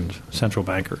seasoned central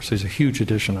banker. So he's a huge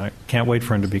addition. I can't wait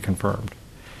for him to be confirmed.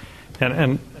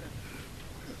 And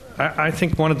I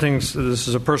think one of the things, this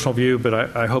is a personal view,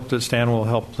 but I hope that Stan will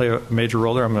help play a major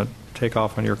role there. I'm going to take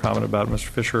off on your comment about Mr.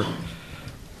 Fisher.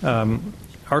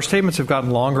 Our statements have gotten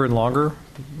longer and longer.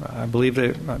 I believe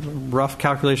a rough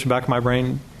calculation back in my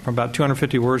brain, from about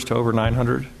 250 words to over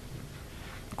 900.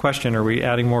 Question, are we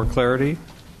adding more clarity?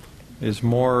 Is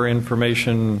more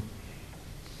information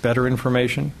better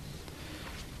information?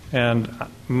 And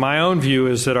my own view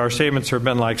is that our statements have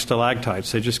been like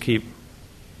stalactites. They just keep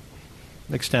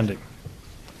extending.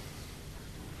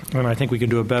 And I think we can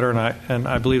do it better, and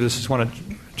I believe this is one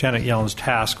of Janet Yellen's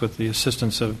tasks with the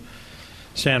assistance of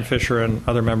Stan Fisher and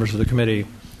other members of the committee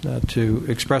to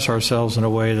express ourselves in a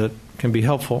way that can be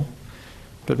helpful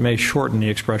but may shorten the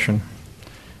expression.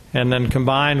 And then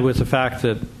combined with the fact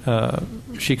that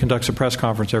she conducts a press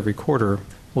conference every quarter,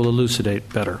 will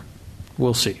elucidate better.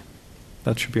 We'll see.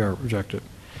 That should be our objective.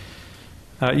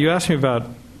 You asked me about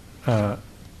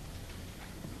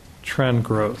trend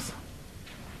growth.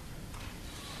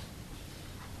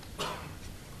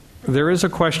 There is a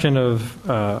question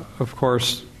of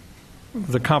course,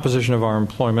 the composition of our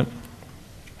employment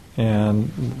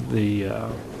and the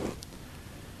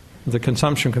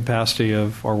consumption capacity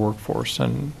of our workforce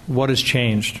and what has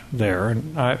changed there.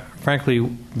 And I frankly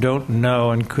don't know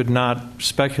and could not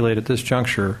speculate at this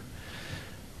juncture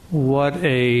what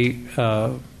a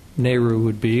NAIRU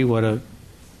would be, what a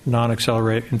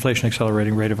inflation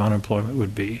accelerating rate of unemployment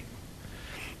would be.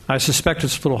 I suspect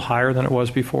it's a little higher than it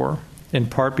was before, in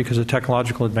part because of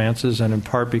technological advances and in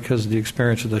part because of the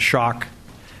experience of the shock.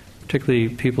 Particularly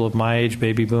people of my age,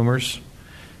 baby boomers,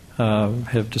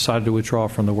 have decided to withdraw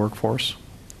from the workforce.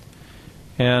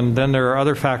 And then there are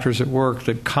other factors at work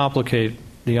that complicate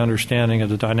the understanding of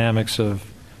the dynamics of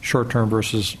short-term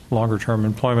versus longer-term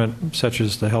employment, such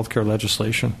as the healthcare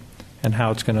legislation and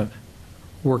how it's going to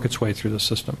work its way through the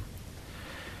system.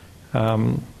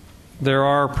 There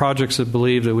are projects that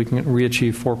believe that we can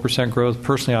re-achieve 4% growth.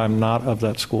 Personally, I'm not of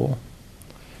that school.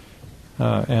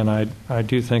 And I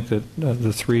do think that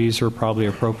the threes are probably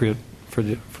appropriate for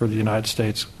the United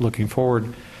States looking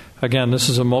forward. Again, this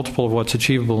is a multiple of what's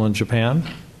achievable in Japan,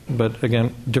 but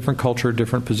again, different culture,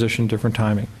 different position, different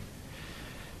timing.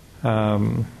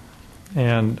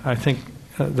 And I think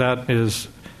that is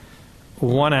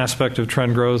one aspect of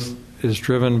trend growth is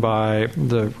driven by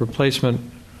the replacement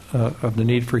of the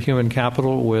need for human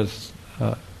capital with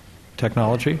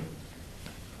technology.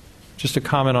 Just a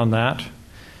comment on that.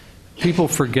 People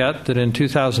forget that in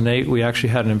 2008 we actually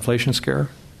had an inflation scare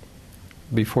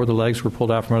before the legs were pulled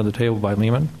out from under the table by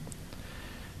Lehman.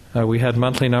 We had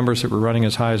monthly numbers that were running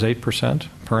as high as 8%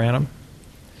 per annum.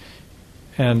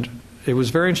 And it was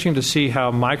very interesting to see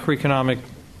how microeconomic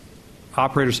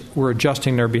operators were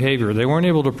adjusting their behavior. They weren't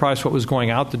able to price what was going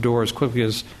out the door as quickly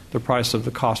as the price of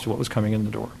the cost of what was coming in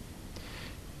the door.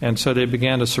 And so they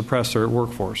began to suppress their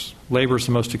workforce. Labor is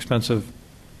the most expensive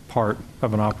part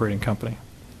of an operating company.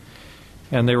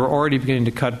 And they were already beginning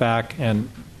to cut back and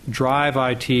drive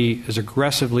IT as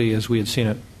aggressively as we had seen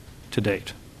it to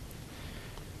date.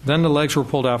 Then the legs were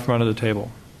pulled out from under the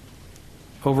table.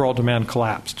 Overall demand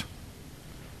collapsed.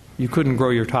 You couldn't grow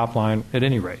your top line at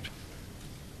any rate,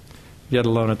 yet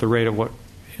alone at the rate of what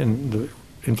in the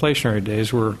inflationary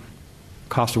days were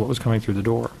cost of what was coming through the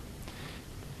door.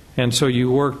 And so you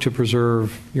worked to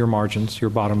preserve your margins, your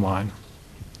bottom line,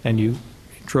 and you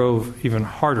drove even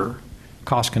harder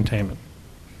cost containment,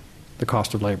 the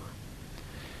cost of labor.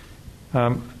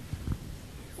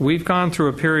 We've gone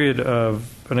through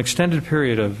an extended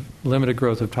period of limited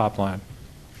growth of top line.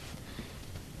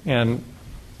 And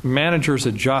managers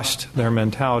adjust their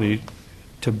mentality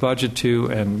to budget to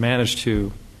and manage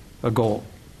to a goal.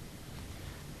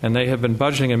 And they have been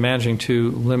budgeting and managing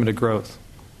to limited growth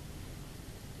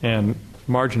and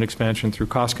margin expansion through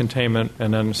cost containment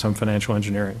and then some financial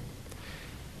engineering.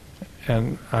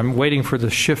 And I'm waiting for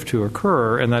the shift to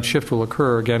occur, and that shift will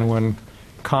occur again when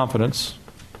confidence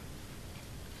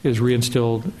is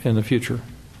reinstilled in the future.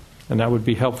 And that would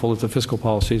be helpful if the fiscal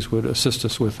policies would assist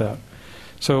us with that.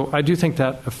 So I do think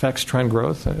that affects trend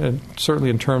growth, and certainly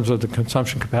in terms of the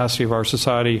consumption capacity of our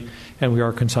society, and we are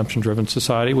a consumption-driven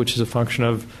society, which is a function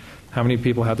of how many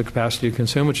people have the capacity to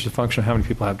consume, which is a function of how many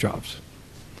people have jobs.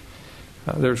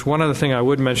 There's one other thing I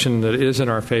would mention that is in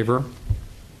our favor.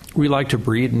 We like to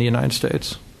breed in the United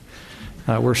States.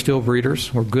 We're still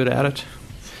breeders. We're good at it.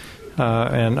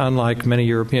 And unlike many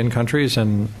European countries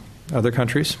and other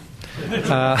countries,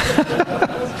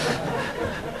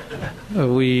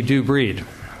 we do breed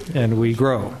and we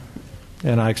grow.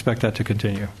 And I expect that to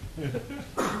continue.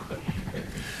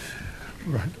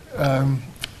 Right.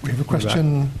 We have a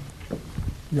question.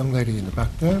 Young lady in the back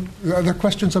there. Are there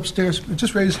questions upstairs?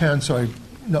 Just raise hands so I'm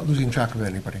not losing track of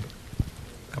anybody.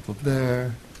 A couple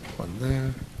there, one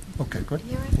there. Okay, good.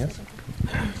 Yes.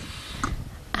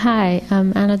 Hi,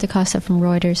 I'm Anna DaCosta from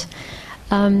Reuters.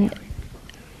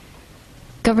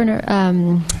 Governor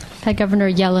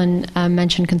Yellen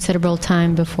mentioned considerable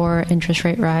time before interest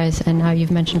rate rise, and now you've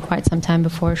mentioned quite some time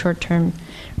before short-term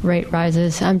rate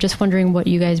rises. I'm just wondering what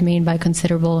you guys mean by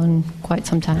considerable and quite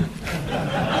some time.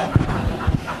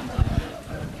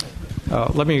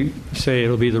 Let me say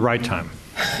it'll be the right time.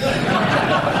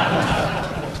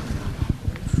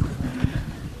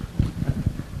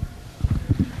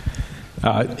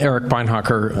 Eric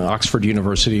Beinhocker, Oxford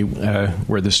University,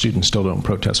 where the students still don't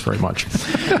protest very much.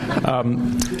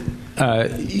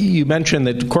 You mentioned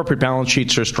that corporate balance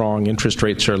sheets are strong, interest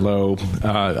rates are low.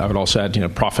 I would also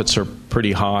add, profits are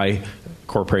pretty high.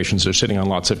 Corporations are sitting on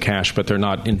lots of cash, but they're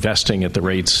not investing at the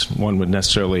rates one would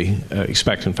necessarily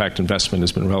expect. In fact, investment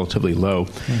has been relatively low.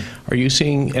 Are you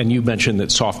seeing, and you mentioned that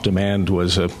soft demand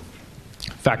was a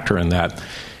factor in that.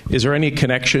 Is there any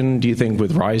connection, do you think,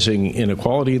 with rising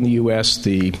inequality in the U.S.,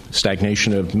 the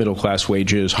stagnation of middle-class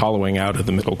wages, hollowing out of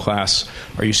the middle class?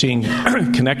 Are you seeing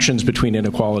connections between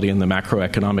inequality and the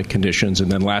macroeconomic conditions?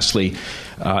 And then lastly,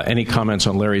 any comments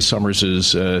on Larry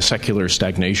Summers' secular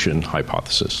stagnation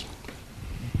hypothesis?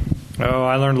 Oh,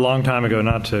 I learned a long time ago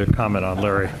not to comment on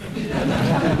Larry.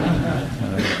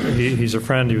 He's a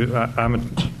friend. I'm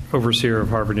an overseer of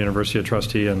Harvard University, a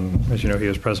trustee, and as you know, he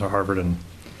was president of Harvard, and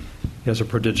he has a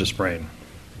prodigious brain.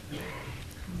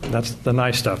 That's the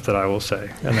nice stuff that I will say,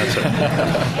 and that's it.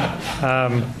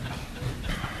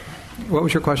 What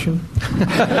was your question?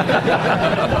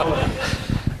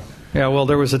 Yeah, well,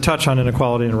 there was a touch on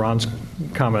inequality in Ron's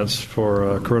comments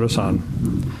for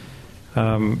Kuroda-san.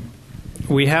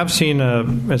 We have seen,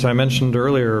 as I mentioned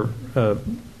earlier,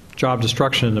 job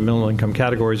destruction in the middle-income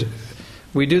categories.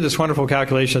 We do this wonderful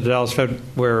calculation at the Dallas Fed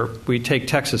where we take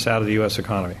Texas out of the U.S.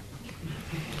 economy.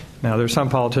 Now, there's some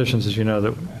politicians, as you know,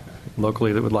 that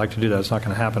locally that would like to do that. It's not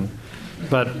going to happen.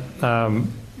 But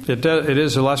it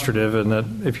is illustrative in that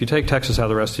if you take Texas out of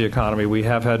the rest of the economy, we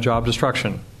have had job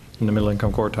destruction in the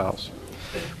middle-income quartiles.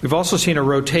 We've also seen a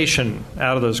rotation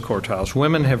out of those quartiles.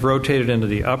 Women have rotated into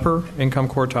the upper-income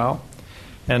quartile,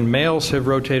 and males have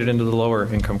rotated into the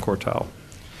lower-income quartile.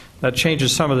 That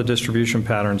changes some of the distribution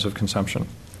patterns of consumption.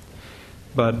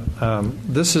 But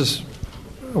this is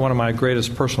one of my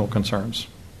greatest personal concerns.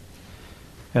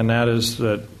 And that is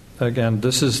that, again,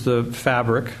 this is the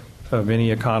fabric of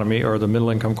any economy or the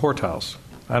middle-income quartiles.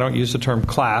 I don't use the term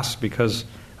class because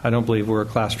I don't believe we're a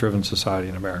class-driven society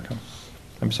in America.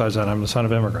 And besides that, I'm the son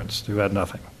of immigrants who had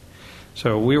nothing.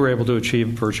 So we were able to achieve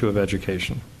virtue of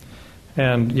education.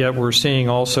 And yet we're seeing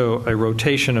also a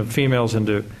rotation of females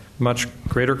into much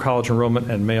greater college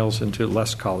enrollment and males into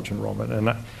less college enrollment.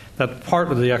 And that's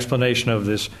part of the explanation of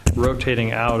this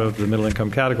rotating out of the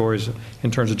middle-income categories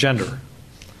in terms of gender.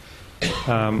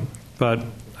 But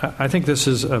I think this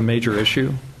is a major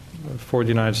issue for the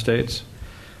United States.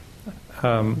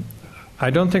 I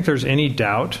don't think there's any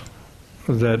doubt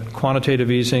that quantitative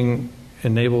easing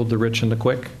enabled the rich and the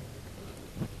quick.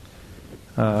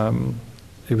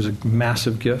 It was a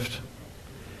massive gift.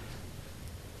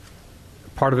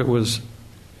 Part of it was,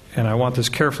 and I want this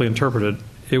carefully interpreted,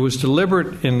 it was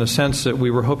deliberate in the sense that we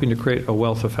were hoping to create a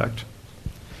wealth effect.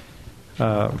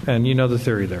 And you know the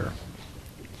theory there.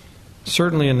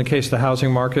 Certainly in the case of the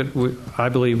housing market, I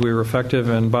believe we were effective.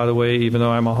 And by the way, even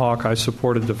though I'm a hawk, I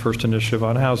supported the first initiative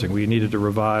on housing. We needed to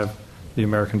revive the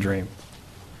American dream.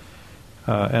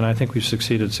 And I think we've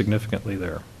succeeded significantly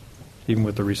there, even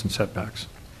with the recent setbacks.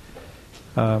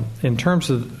 In terms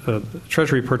of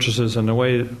Treasury purchases and the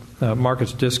way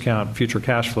markets discount future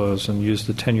cash flows and use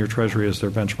the 10-year Treasury as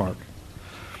their benchmark,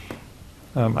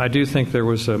 I do think there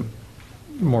was a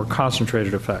more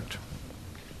concentrated effect.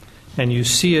 And you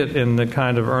see it in the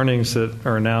kind of earnings that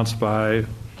are announced by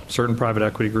certain private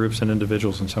equity groups and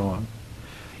individuals and so on.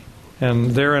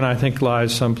 And therein, I think,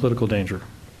 lies some political danger.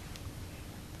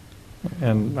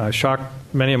 And I shocked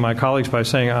many of my colleagues by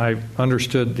saying I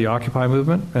understood the Occupy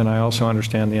movement and I also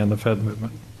understand the End the Fed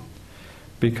movement.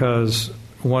 Because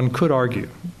one could argue,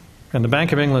 and the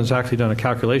Bank of England has actually done a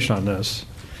calculation on this,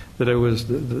 that it was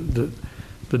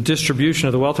the distribution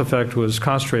of the wealth effect was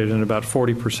concentrated in about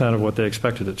 40% of what they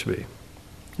expected it to be,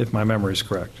 if my memory is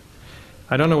correct.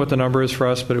 I don't know what the number is for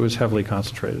us, but it was heavily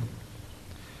concentrated.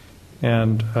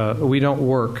 And we don't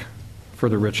work for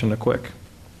the rich and the quick.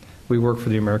 We work for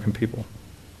the American people.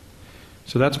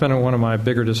 So that's been one of my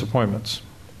bigger disappointments.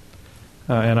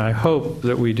 And I hope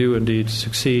that we do indeed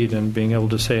succeed in being able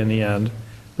to say in the end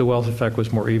the wealth effect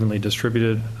was more evenly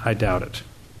distributed. I doubt it.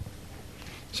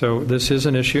 So this is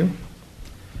an issue.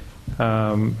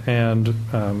 But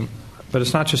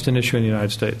it's not just an issue in the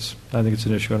United States. I think it's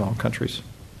an issue in all countries.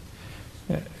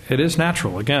 It is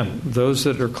natural. Again, those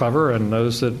that are clever and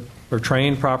those that are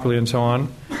trained properly and so on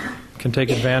can take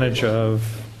advantage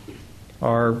of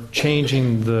are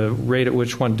changing the rate at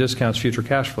which one discounts future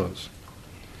cash flows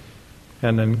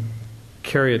and then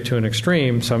carry it to an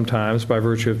extreme sometimes by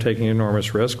virtue of taking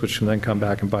enormous risk, which can then come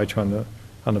back and bite you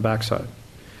on the backside.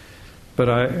 But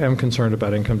I am concerned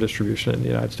about income distribution in the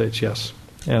United States, yes.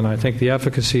 And I think the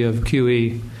efficacy of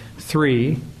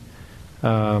QE3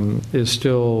 is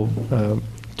still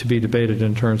to be debated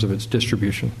in terms of its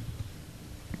distribution.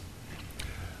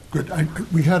 Good.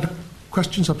 We had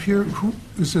questions up here.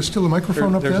 Is there still a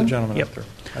microphone up there? There's a gentleman up there.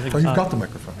 I think you've got the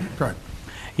microphone. Go ahead.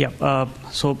 Yeah.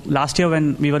 So last year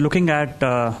when we were looking at,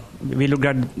 Governor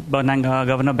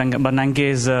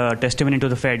Bernanke's testimony to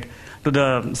the Fed, to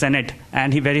the Senate,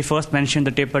 and he very first mentioned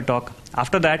the taper talk.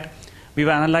 After that, we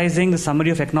were analyzing the summary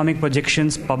of economic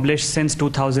projections published since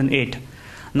 2008.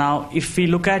 Now, if we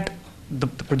look at the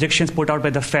projections put out by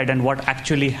the Fed and what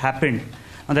actually happened,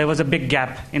 there was a big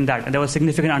gap in that. There was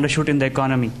significant undershoot in the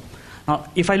economy. Now,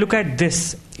 if I look at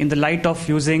this in the light of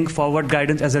using forward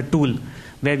guidance as a tool,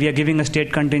 where we are giving a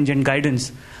state contingent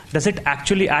guidance, does it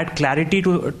actually add clarity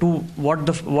to what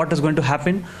is going to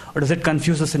happen, or does it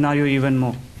confuse the scenario even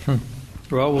more?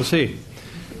 Well, we'll see.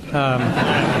 But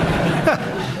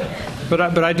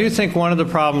I do think one of the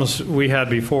problems we had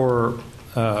before,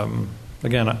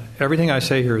 again, everything I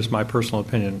say here is my personal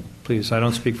opinion. Please, I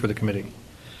don't speak for the committee.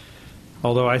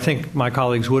 Although I think my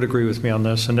colleagues would agree with me on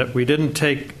this, and that we didn't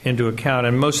take into account,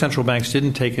 and most central banks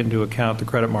didn't take into account the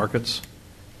credit markets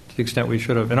to the extent we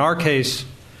should have. In our case,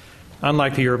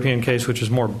 unlike the European case, which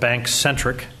is more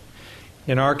bank-centric,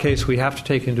 in our case we have to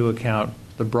take into account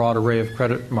the broad array of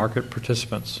credit market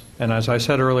participants. And as I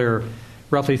said earlier,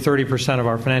 roughly 30% of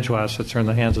our financial assets are in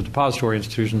the hands of depository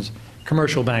institutions,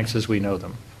 commercial banks as we know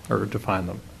them, or define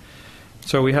them.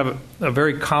 So we have a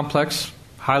very complex,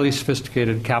 highly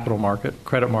sophisticated capital market,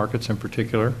 credit markets in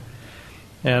particular.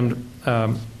 And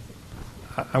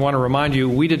I want to remind you,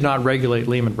 we did not regulate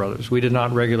Lehman Brothers. We did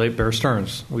not regulate Bear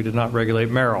Stearns. We did not regulate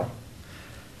Merrill.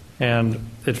 And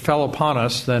it fell upon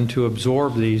us then to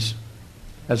absorb these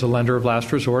as a lender of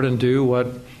last resort and do what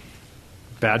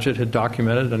Bagehot had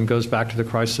documented and goes back to the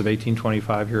crisis of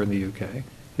 1825 here in the UK,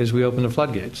 is we opened the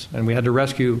floodgates. And we had to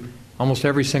rescue almost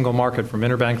every single market, from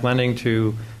interbank lending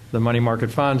to the money market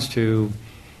funds to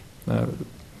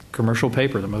commercial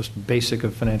paper, the most basic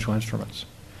of financial instruments.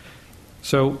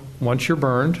 So once you're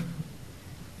burned,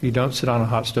 you don't sit on a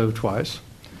hot stove twice.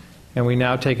 And we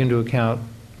now take into account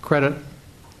credit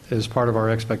as part of our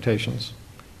expectations.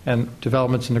 and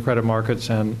developments in the credit markets,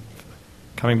 and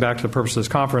coming back to the purpose of this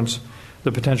conference,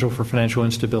 the potential for financial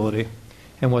instability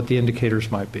and what the indicators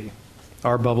might be.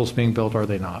 Are bubbles being built? Are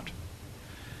they not?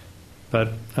 But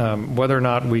whether or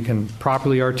not we can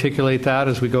properly articulate that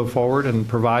as we go forward and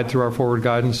provide through our forward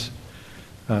guidance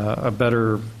a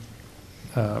better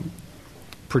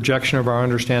projection of our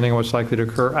understanding of what's likely to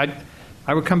occur,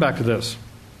 I would come back to this.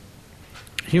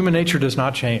 Human nature does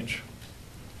not change.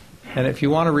 And if you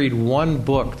want to read one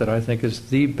book that I think is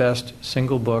the best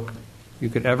single book you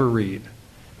could ever read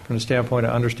from the standpoint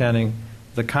of understanding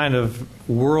the kind of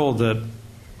world that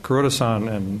Kuroda-san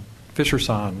and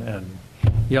Fisher-san and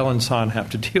Yellen-san have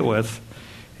to deal with,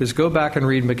 is go back and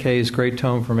read McKay's great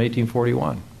tome from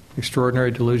 1841,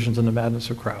 Extraordinary Delusions and the Madness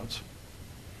of Crowds.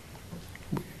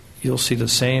 You'll see the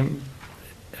same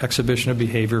exhibition of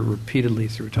behavior repeatedly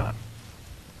through time.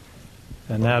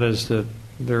 And that is that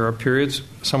there are periods,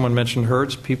 someone mentioned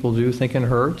herds, people do think in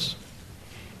herds,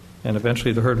 and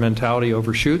eventually the herd mentality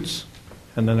overshoots,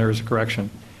 and then there is a correction.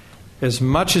 As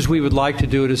much as we would like to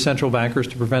do it as central bankers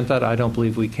to prevent that, I don't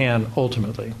believe we can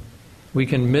ultimately. We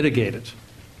can mitigate it,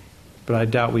 but I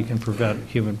doubt we can prevent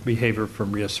human behavior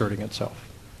from reasserting itself.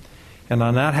 And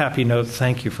on that happy note,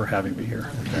 thank you for having me here.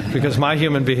 Because my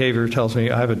human behavior tells me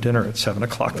I have a dinner at 7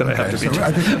 o'clock that I have to be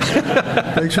doing.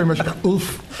 Thanks very much.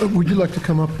 Ulf, would you like to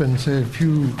come up and say a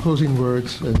few closing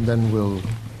words, and then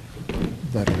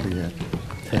that'll be it.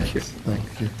 Thank you.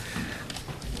 Thank you.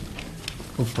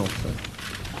 Ulf Dahlsten.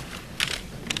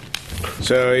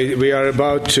 So we are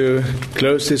about to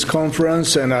close this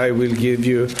conference, and I will give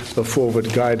you a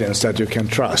forward guidance that you can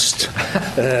trust.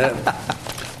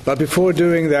 But before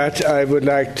doing that, I would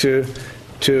like to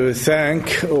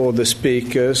thank all the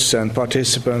speakers and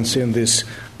participants in this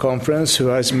conference who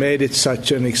has made it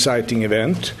such an exciting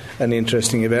event, an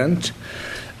interesting event.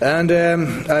 And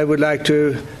I would like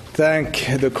to thank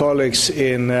the colleagues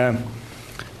in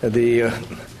the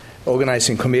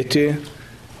organizing committee,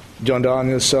 Jon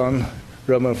Danielsson,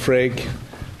 Roman Frigg,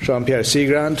 Jean-Pierre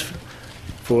Zigrand,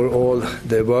 for all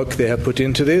the work they have put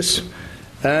into this.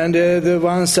 And the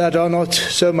ones that are not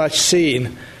so much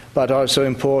seen, but are so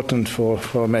important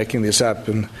for making this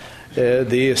happen,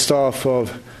 the staff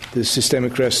of the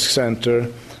Systemic Risk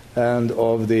Center and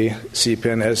of the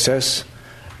CPNSS,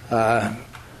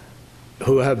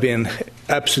 who have been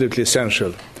absolutely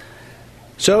essential.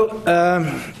 So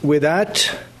with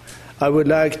that, I would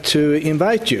like to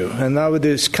invite you, and now with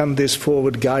this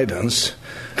forward guidance,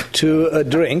 to a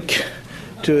drink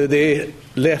to the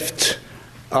left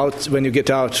out when you get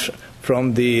out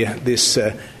from this.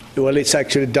 Well, it's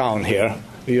actually down here.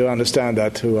 You understand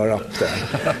that, who are up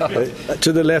there.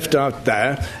 To the left out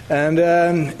there. And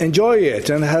enjoy it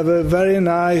and have a very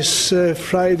nice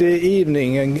Friday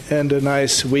evening and a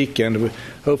nice weekend,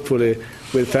 hopefully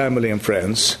with family and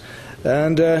friends.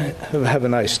 And have a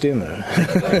nice dinner.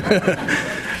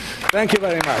 Thank you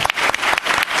very much.